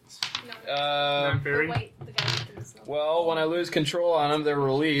things? No, Not very. the guy who can snow. Well, when I lose control on them, they're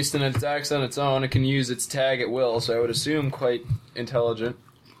released and it attacks on its own. It can use its tag at will, so I would assume quite intelligent.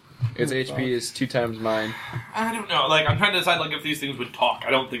 Its HP is 2 times mine. I don't know. Like I'm trying to decide like if these things would talk.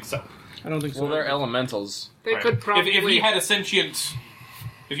 I don't think so. I don't think so. Well, they're elementals. They Right. could probably. If he had a sentient,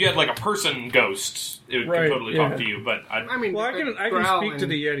 if you had like a person ghost, it would Right, could totally yeah. talk to you. But I mean, Well, I they can could growl speak to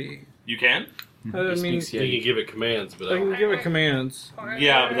and- the Yeti. you can. I mean, speaks You Yeti. can give it commands, but I can give it commands.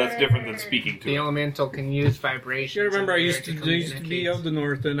 yeah, but that's different than speaking to The it. elemental can use vibrations. You gotta remember, I in used there to be communicate. of the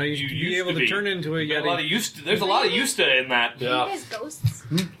north, and I used You to be used able to to be. turn into a There's a lot of Yeti. used. There's a lot of used to in that. Are you guys ghosts?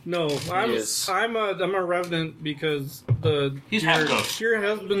 No, Yes. I'm a revenant because He's half ghost. your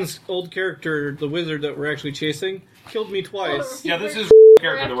husband's old character, the wizard that we're actually chasing, killed me twice. Yeah, this is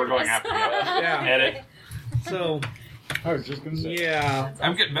character that we're going after. Yeah. Edit. So I was just going to say. yeah,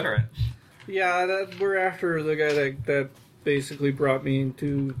 I'm getting better at it. yeah, we're after the guy that basically brought me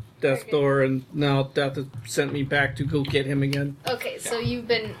to Death's Door, and now Death has sent me back to go get him again. Okay, so you've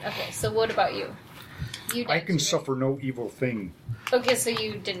been. Okay, so what about you? You did, I can right? suffer no evil thing. Okay, so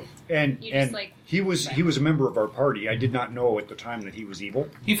you didn't. And You just, and like- he was a member of our party. I did not know at the time that he was evil,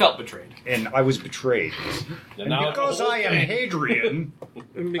 He felt betrayed. and I was betrayed. And And now because the whole I am thing- Hadrian,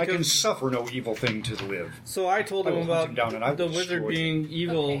 And I can because suffer no evil thing to live. so I told I him will hunt about him down and I the will wizard destroy being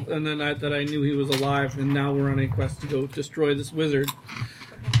evil, and then that I knew he was alive, and now we're on a quest to go destroy this wizard.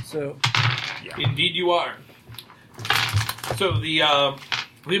 So Indeed, you are. So the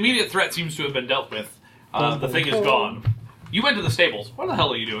immediate threat seems to have been dealt with. The thing is gone. You went to the stables. What the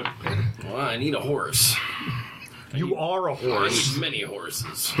hell are you doing? Well, I need a horse. You are a I horse. need many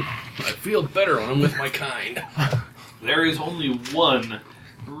horses. I feel better when I'm with my kind. There is only one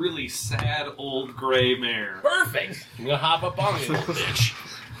really sad old gray mare. Perfect. I'm gonna hop up on you, little bitch.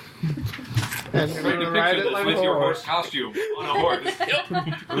 And you're Trying to gonna ride picture it this like with a your horse. horse costume on a horse.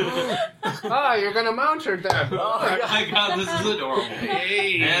 Ah, you're gonna mount her then. Oh my god, this is adorable.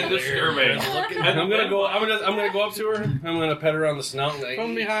 Hey, And disturbing. And I'm gonna go up to her. I'm gonna pet her on the snout. And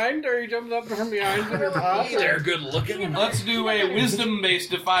from behind, or he jumps up from behind to the top. Hey there, good looking. Let's do a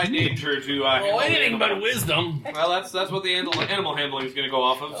wisdom-based defy danger to handle Oh, anything animal. but wisdom. Well, that's what the animal handling is going to go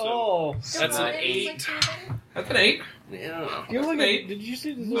off of. So Oh, That's an Don't 8. that's an 8. Yeah. you're looking. Eight. Did you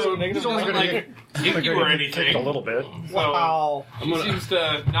see this? So negative he's only number? gonna like hit you or anything. A little bit. So Wow. he seems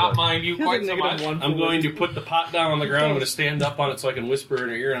to not mind you Here's quite a so negative much. one. I'm going to put the pot down on the ground. I'm going to stand up on it so I can whisper in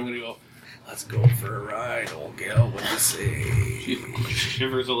her ear. And I'm going to go, Let's go for a ride, old gal. What do you say? She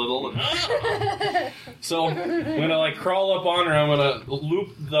shivers a little. And, so I'm going to like crawl up on her. I'm going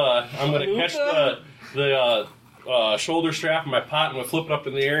to I'm going to catch the shoulder strap of my pot and we'll flip it up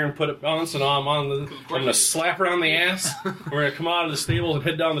in the air and put it on. So now I'm going to slap her on the ass. We're going to come out of the stable and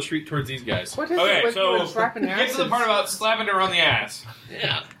head down the street towards these guys. What is okay, it with you so and slapping get to the asses? part about slapping her on the ass.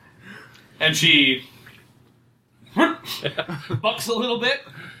 Yeah. And she bucks a little bit.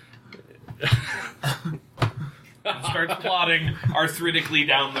 Starts plodding arthritically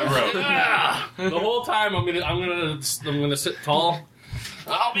down the road. The whole time I'm gonna sit tall.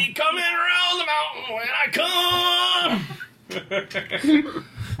 I'll be coming around the mountain when I come.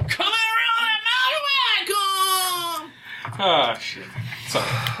 Coming around that mountain when I come. Ah, shit. Sorry.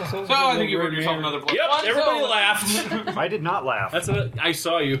 So I think you earned yourself another blood. Yep, One, everybody so- laughed. I did not laugh. I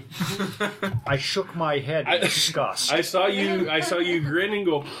saw you. I shook my head in disgust. I saw you grin and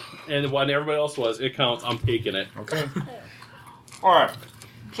go, and when everybody else was, it counts. I'm taking it. Okay. All right.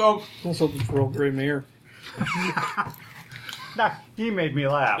 So, Also, just roll gray mare. Nah, he made me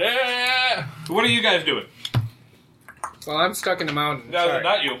laugh. yeah. What are you guys doing? Well, I'm stuck in the mountain. No, Sorry.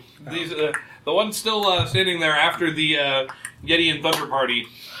 not you. These, the one still standing there after the Yeti and Thunder party.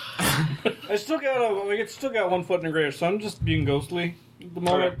 I still got 1 foot in the grave, so I'm just being ghostly at the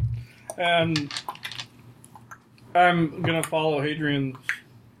moment, and I'm gonna follow Hadrian's.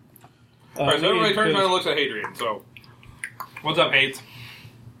 All right, so everybody lead, turns around and 'cause looks at Hadrian. So, what's up, Hades?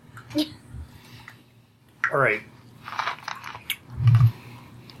 All right.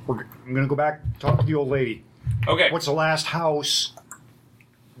 I'm going to go back, talk to the old lady. Okay. What's the last house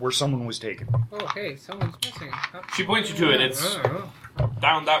where someone was taken? Oh, hey, someone's missing. How- She points you to it. It's Oh.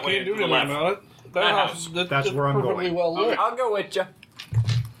 down that way Can't do to the anything left. about it. That house. That's where I'm perfectly going. well lit. I'll go with you.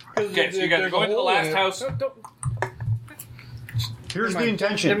 Okay, so you got to go into the last house. Here's the Never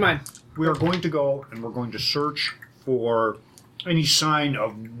intention. mind. We are going to go and we're going to search for any sign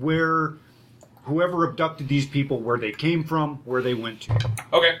of where whoever abducted these people, where they came from, where they went to.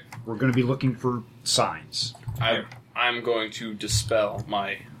 Okay. We're going to be looking for signs. I'm going to dispel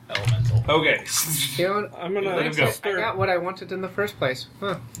my elemental. Okay. You know what? I'm gonna Let him go. I start. got what I wanted in the first place.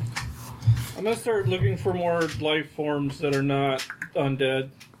 Huh. I'm gonna start looking for more life forms that are not undead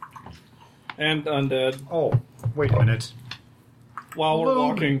and undead Oh, wait a minute. while we're Lou.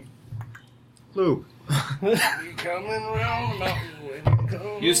 walking. Lou. You coming around the mountain when I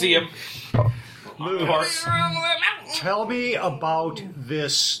come. You see him. Lou, Around the mountain. tell me about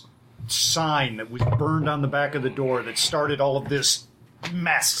this sign that was burned on the back of the door that started all of this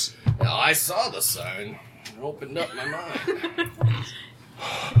mess. Now, I saw the sign. It opened up my mind.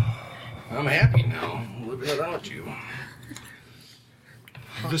 I'm happy now. Living without you.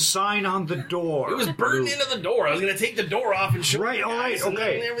 The sign on the door. It was burned into the door. I was going to take the door off and show Right, you all right, guys, and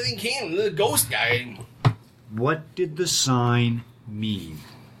okay. then everything came. The ghost guy. What did the sign mean?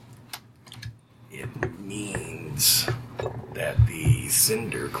 It means that the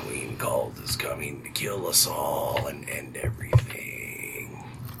Cinder Queen cult is coming to kill us all and end everything.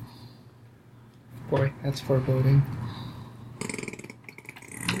 Boy, that's foreboding.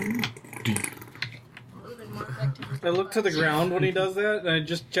 I look to the ground when he does that, and I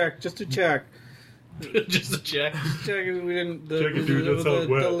just check, just to check. Just a check. Check if we didn't. Check it, dude, that sounds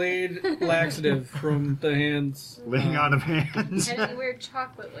wet. Delayed laxative from the hands. Laying on of hands. Had any weird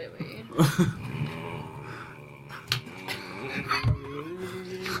chocolate lately?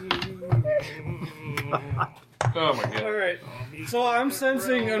 Oh my god. Alright. So I'm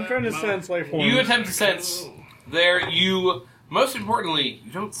trying to sense life forms. You attempt to sense there. Most importantly,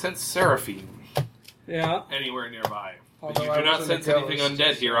 you don't sense Seraphine Yeah. anywhere nearby. But Although you I do not wasn't sense a anything ghost.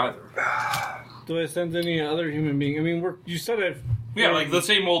 undead here either. Do I sense any other human being? I mean, you said it. Yeah, like the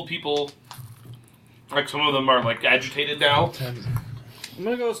same old people. Like some of them are like agitated now. I'm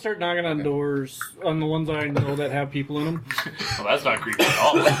gonna go start knocking on doors on the ones I know that have people in them. Well, that's not creepy at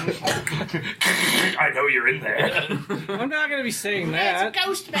all. I know you're in there. I'm not gonna be saying that.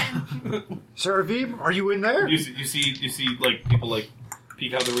 Ghost man. Seraphim, are you in there? You see like people like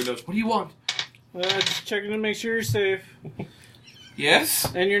peek out the windows. What do you want? Just checking to make sure you're safe Yes,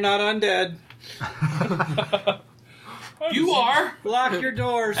 and you're not undead. you are. Lock your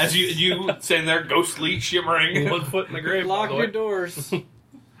doors. As you stand there, ghostly, shimmering. 1 foot in the grave. Lock by the your way. doors.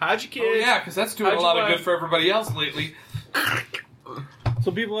 How'd you kid? Oh yeah, because that's doing How'd a you lot of find- good for everybody else lately.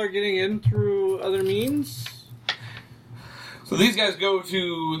 So people are getting in through other means. So these guys go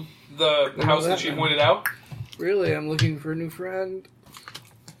to the house that she pointed out. Really, I'm looking for a new friend.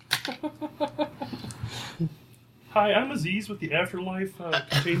 Hi, I'm Aziz with the Afterlife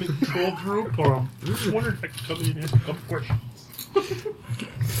Containment Control Group. Just wondered if I could come in and ask a couple questions.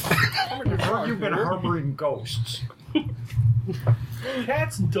 Have you been harboring ghosts?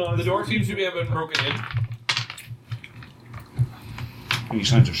 Cats and dogs. The door seems to have been broken in. Any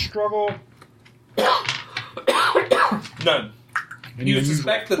signs of struggle? None. Any You unusual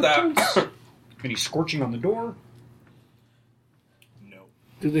suspect that Any scorching on the door? No.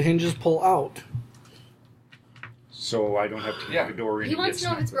 Do the hinges pull out? So I don't have to kick the door in. He and wants get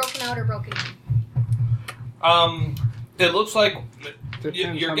to know if it's smacked. broken out or broken in. It looks like Depends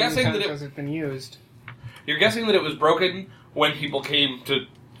you're how many guessing times that has it been used. you're guessing that it was broken when people came to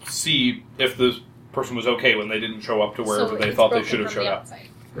see if the person was okay when they didn't show up to wherever So they it's thought they broken should have from showed the up. outside.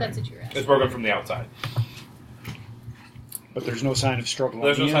 That's what you're asking. It's broken from the outside. But there's no sign of struggle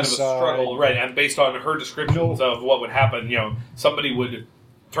There's on no the sign of a inside. struggle, right? And based on her descriptions of what would happen, somebody would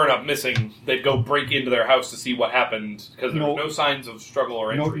turn up missing. They'd go break into their house to see what happened because there were no signs of struggle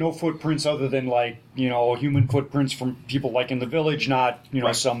or injury. No footprints other than human footprints from people like in the village, not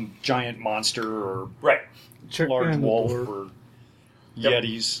some giant monster or right. Check large behind the wolf door. or Yep.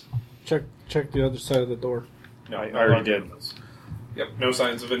 yetis. Check the other side of the door. No, I no already longer did. those. Yep, no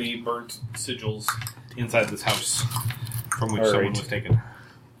signs of any burnt sigils inside this house from which All someone right. was taken.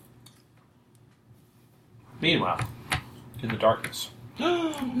 Meanwhile, in the darkness,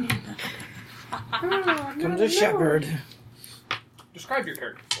 Comes a shepherd. describe your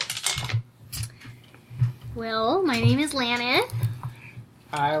character. Well, my name is Lana.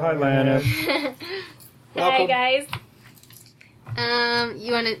 Hi, Lana. Hi Welcome. guys.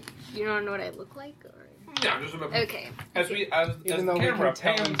 You wanna know what I look like? Or? Yeah, just remember. Okay. As Even the though we camera can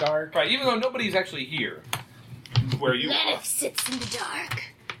tell in pans, dark. right? Even though nobody's actually here, where you Lana are. sits in the dark,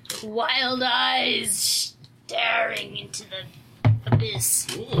 wild eyes staring into the abyss.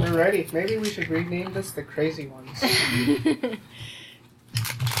 We're ready. Maybe we should rename this the Crazy Ones.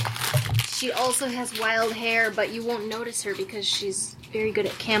 She also has wild hair, but you won't notice her because she's very good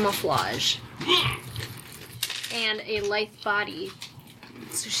at camouflage. And a lithe body.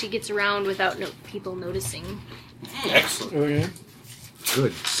 So she gets around without people noticing. Excellent. Okay.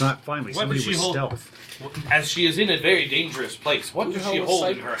 Good. Finally, What somebody does she with hold? stealth. As she is in a very dangerous place, what Who does the she hell hold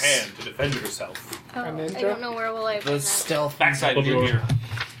is in her Cypress? hand to defend herself? Oh, A ninja? I don't know where will I find that. stealth. Backside of your ear.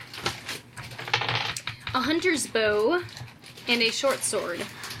 A hunter's bow and a short sword.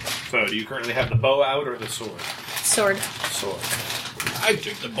 So, do you currently have the bow out or the sword? Sword. Sword. I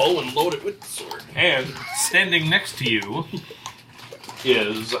took the bow and loaded it with the sword. And standing next to you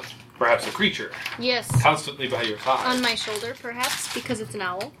is perhaps a creature Yes. constantly by your side. On my shoulder, perhaps, because it's an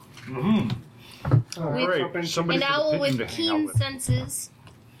owl. Mm-hmm. All With- right, somebody An for the owl pigeon with to hang out keen with. senses.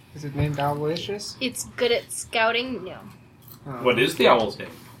 Is it named Owlicious? It's good at scouting. No. What is the owl's name?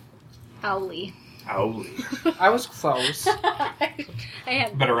 Owly. Owly. I was close. I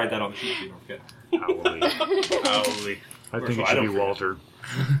have. Better write that on the sheet so you don't forget. Owly. Owly. I think it I should don't be forget. Walter.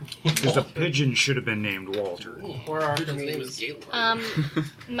 Because the pigeon should have been named Walter. Or Archimedes.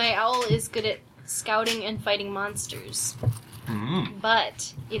 My owl is good at scouting and fighting monsters,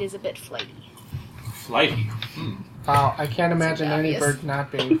 but it is a bit flighty. Flighty. Wow, I can't imagine any obvious. bird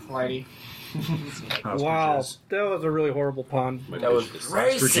not being flighty. Wow, that was a really horrible pun. That was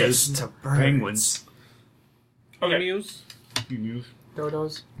Ostriches, penguins, Okay. Emus? emus.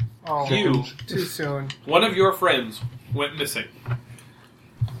 Dodos. Oh, You, too soon. one of your friends, went missing.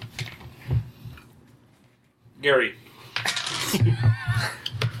 Gary.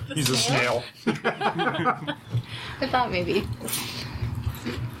 He's a snail. I thought maybe.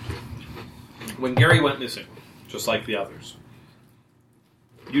 When Gary went missing, just like the others,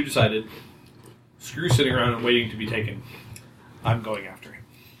 you decided, screw sitting around and waiting to be taken. I'm going after him.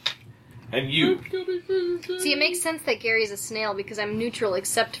 And you, See, it makes sense that Gary's a snail because I'm neutral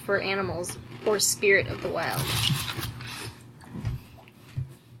except for animals or spirit of the wild.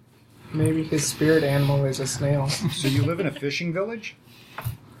 Maybe his spirit animal is a snail. So you live in a fishing village?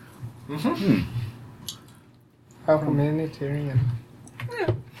 Humanitarian.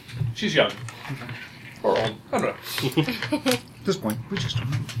 she's young. Or old. I don't know. At this point, we just don't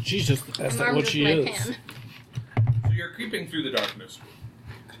know. She's just the best I'm at armed what with she my is. pan. So you're creeping through the darkness.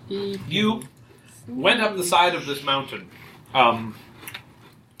 You went up the side of this mountain.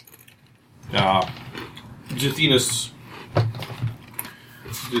 Zithinus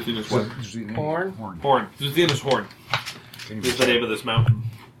what? Horn? Horn. Zithinus Horn is the name of this mountain.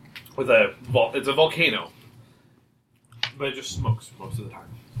 It's a volcano, but it just smokes most of the time.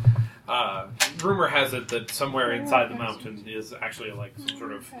 Rumor has it that somewhere inside the mountain is actually like some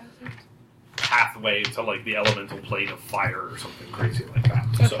sort of pathway to like the elemental plane of fire or something crazy like that.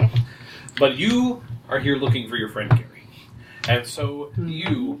 Okay. So, but you are here looking for your friend Gary, and so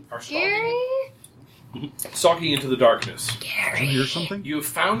you are stalking into the darkness. Did you hear something? You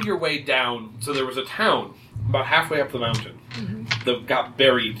found your way down. So there was a town about halfway up the mountain that got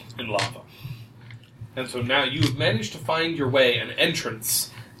buried in lava, and so now you've managed to find your way, an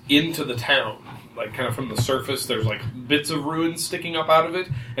entrance into the town. Like, kind of from the surface, there's, like, bits of ruins sticking up out of it.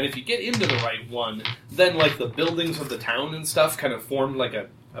 And if you get into the right one, then, like, the buildings of the town and stuff kind of form, like, a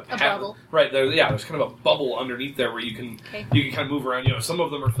bubble. Right, there's kind of a bubble underneath there where you can kind of move around. You know, some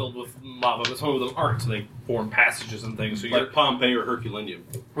of them are filled with lava, but some of them aren't, so they form passages and things. So you're Like Pompeii or Herculaneum.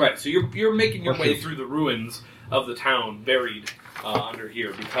 Right, so you're making your way through the ruins of the town buried under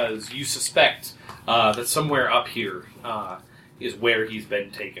here because you suspect that somewhere up here is where he's been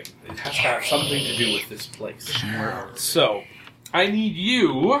taken. It has to have something to do with this place. So, I need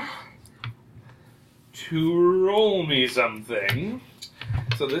you to roll me something.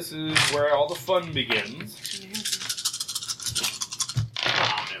 So this is where all the fun begins.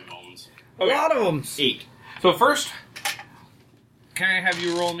 A lot of them. 8. So first, can I have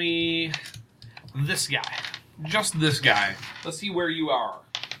you roll me this guy? Just this guy. Let's see where you are.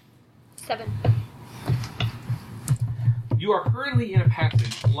 7. You are currently in a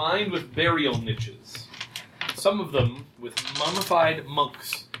passage lined with burial niches. Some of them with mummified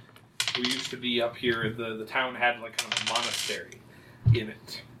monks who used to be up here. The town had like kind of a monastery in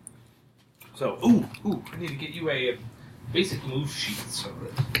it. So, I need to get you a basic move sheet. So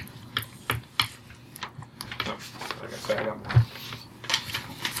that, like I said, I got more.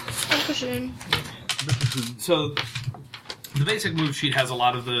 So, the basic move sheet has a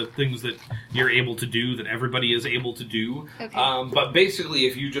lot of the things that you're able to do, that everybody is able to do. Okay. But basically,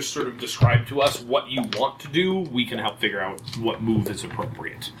 if you just sort of describe to us what you want to do, we can help figure out what move is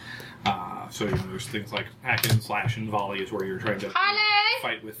appropriate. So, you know, there's things like hack and slash and volley is where you're trying to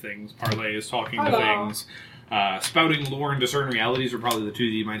fight with things. Parlay is talking to things. Spouting lore and discern realities are probably the two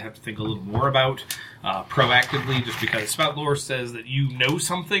that you might have to think a little more about proactively, just because spout lore says that you know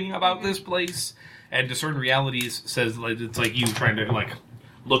something about this place, and discern realities says like it's like you trying to like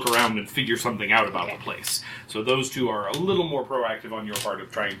look around and figure something out about the place. So those two are a little more proactive on your part of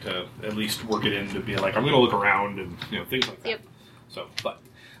trying to at least work it in to be like, I'm going to look around and things like that. Yep.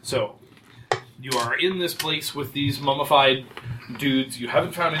 So you are in this place with these mummified dudes. You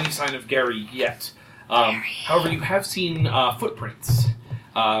haven't found any sign of Gary yet. However, you have seen footprints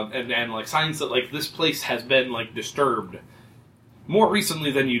and like signs that like this place has been like disturbed more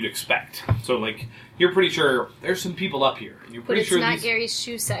recently than you'd expect. So like you're pretty sure there's some people up here. You're But pretty it's sure not these, Gary's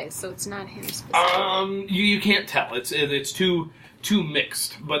shoe size, so it's not him specifically. you can't tell. It's too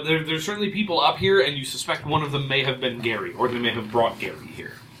mixed. But there's certainly people up here, and you suspect one of them may have been Gary, or they may have brought Gary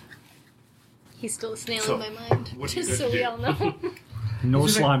here. He's still a snail So, in my mind. what are you Just so gonna we do? all know. No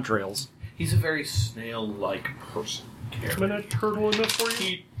slime trails. He's a very snail-like person. Am I not turtle enough for you?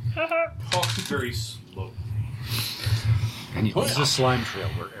 He talks very slowly. And he leaves a slime trail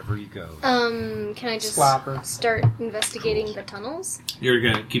wherever he goes. Can I just Slapper. start investigating the tunnels? You're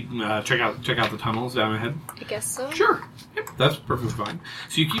gonna keep check out the tunnels down ahead. I guess so. Sure. Yep, that's perfectly fine.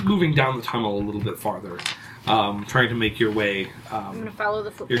 So you keep moving down the tunnel a little bit farther, trying to make your way. I'm going to follow the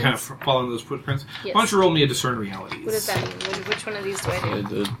You're footprints. kind of following those footprints. Yes. Why don't you roll me a discern realities? What does that mean? Which one of these do I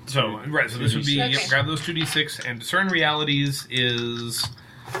do? So this would be Okay. grab those 2d6 and discern realities is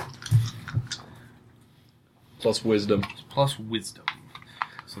Plus wisdom. Plus wisdom.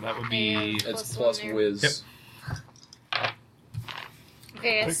 So that would be... It's plus whiz. Yep.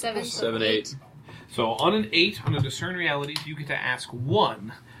 Okay, I have 7. 7, 8. So on an 8, on a Discern Realities, you get to ask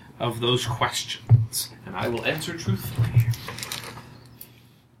one of those questions. And I will answer truthfully.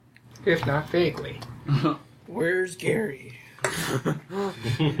 If not vaguely. Where's Gary?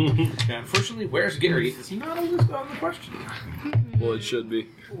 Unfortunately, where's Gary is not on the question. Well, it should be.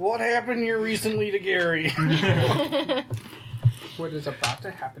 What happened here recently to Gary? What is about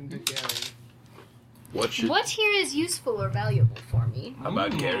to happen to Gary? What should... What here is useful or valuable for me? How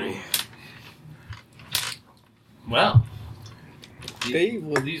about Gary? Well, Dave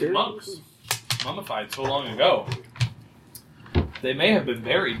was these there. monks, mummified so long ago, they may have been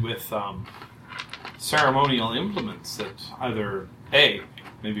buried with ceremonial implements that either A,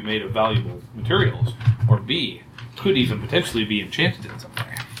 may be made of valuable materials, or B, could even potentially be enchanted in some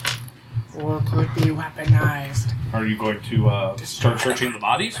way. Or could be weaponized. Are you going to start searching the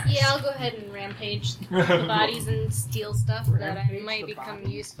bodies? Yeah, I'll go ahead and rampage the bodies and steal stuff that might become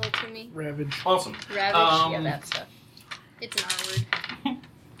useful to me. Ravage. Awesome. Ravage, yeah, that stuff. It's an R word.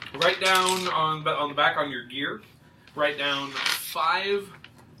 Write down on the back on your gear, write down 5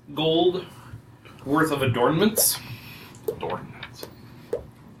 gold worth of adornments. Adornments.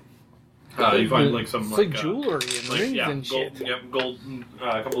 You find like some It's like jewelry and rings and gold, shit. Yep, gold.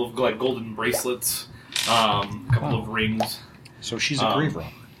 A couple of like golden bracelets. A couple of rings. So she's a grave robber.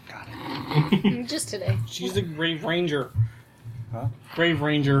 Just today. She's a Grave Ranger. Huh? Grave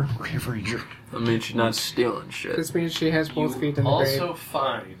Ranger. Grave Ranger. I mean, she's not stealing shit. This means she has both feet in the also grave.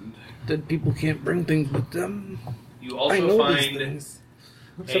 find. Dead people can't bring things with them. You I also know these find things.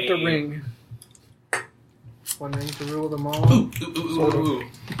 Except a ring. One ring to rule them all. Ooh.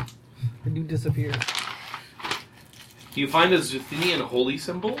 They do disappear. You find a Zuthinian holy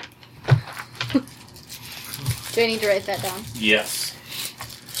symbol. Do I need to write that down? Yes.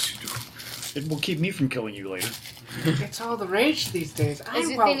 It will keep me from killing you later. It's all the rage these days. A I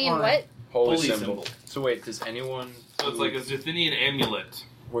want Zuthinian one. what? Holy Holy symbol. symbol. So wait, does anyone So it's like a Zuthinian amulet.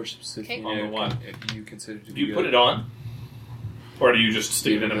 worship Okay. Zuthenia On the what? if you consider to Do be you good? put it on? Or do you just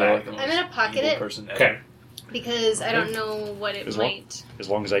stick it in a bag? I'm gonna pocket Evil it person ever. Okay. because I don't know what it As long- might As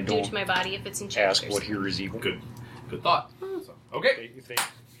long as I do don't to my body if it's enchanted. ask or what something. here is evil. Good thought. So, okay.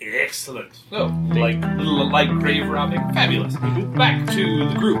 Excellent. So, like grave robbing. Fabulous. Back to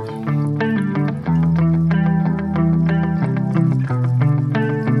the group.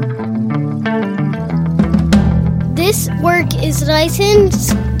 This work is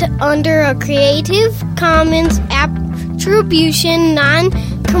licensed under a Creative Commons Attribution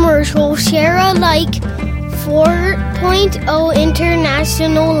Non-Commercial Share-alike 4.0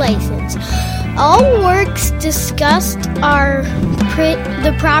 International License. All works discussed are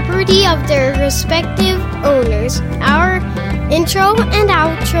the property of their respective owners. Our intro and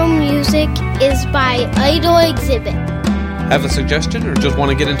outro music is by Idol Exhibit. Have a suggestion or just want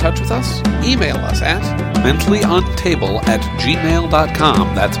to get in touch with us? Email us at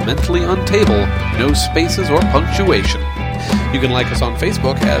mentallyuntable@gmail.com. That's mentallyuntable, no spaces or punctuation. You can like us on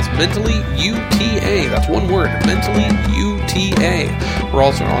Facebook as Mentally UTA. That's one word, Mentally UTA. We're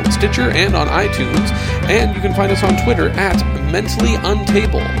also on Stitcher and on iTunes. And you can find us on Twitter at Mentally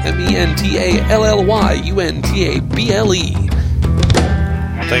Untable, MENTALLYUNTABLE.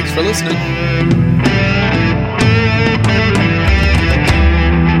 Thanks for listening.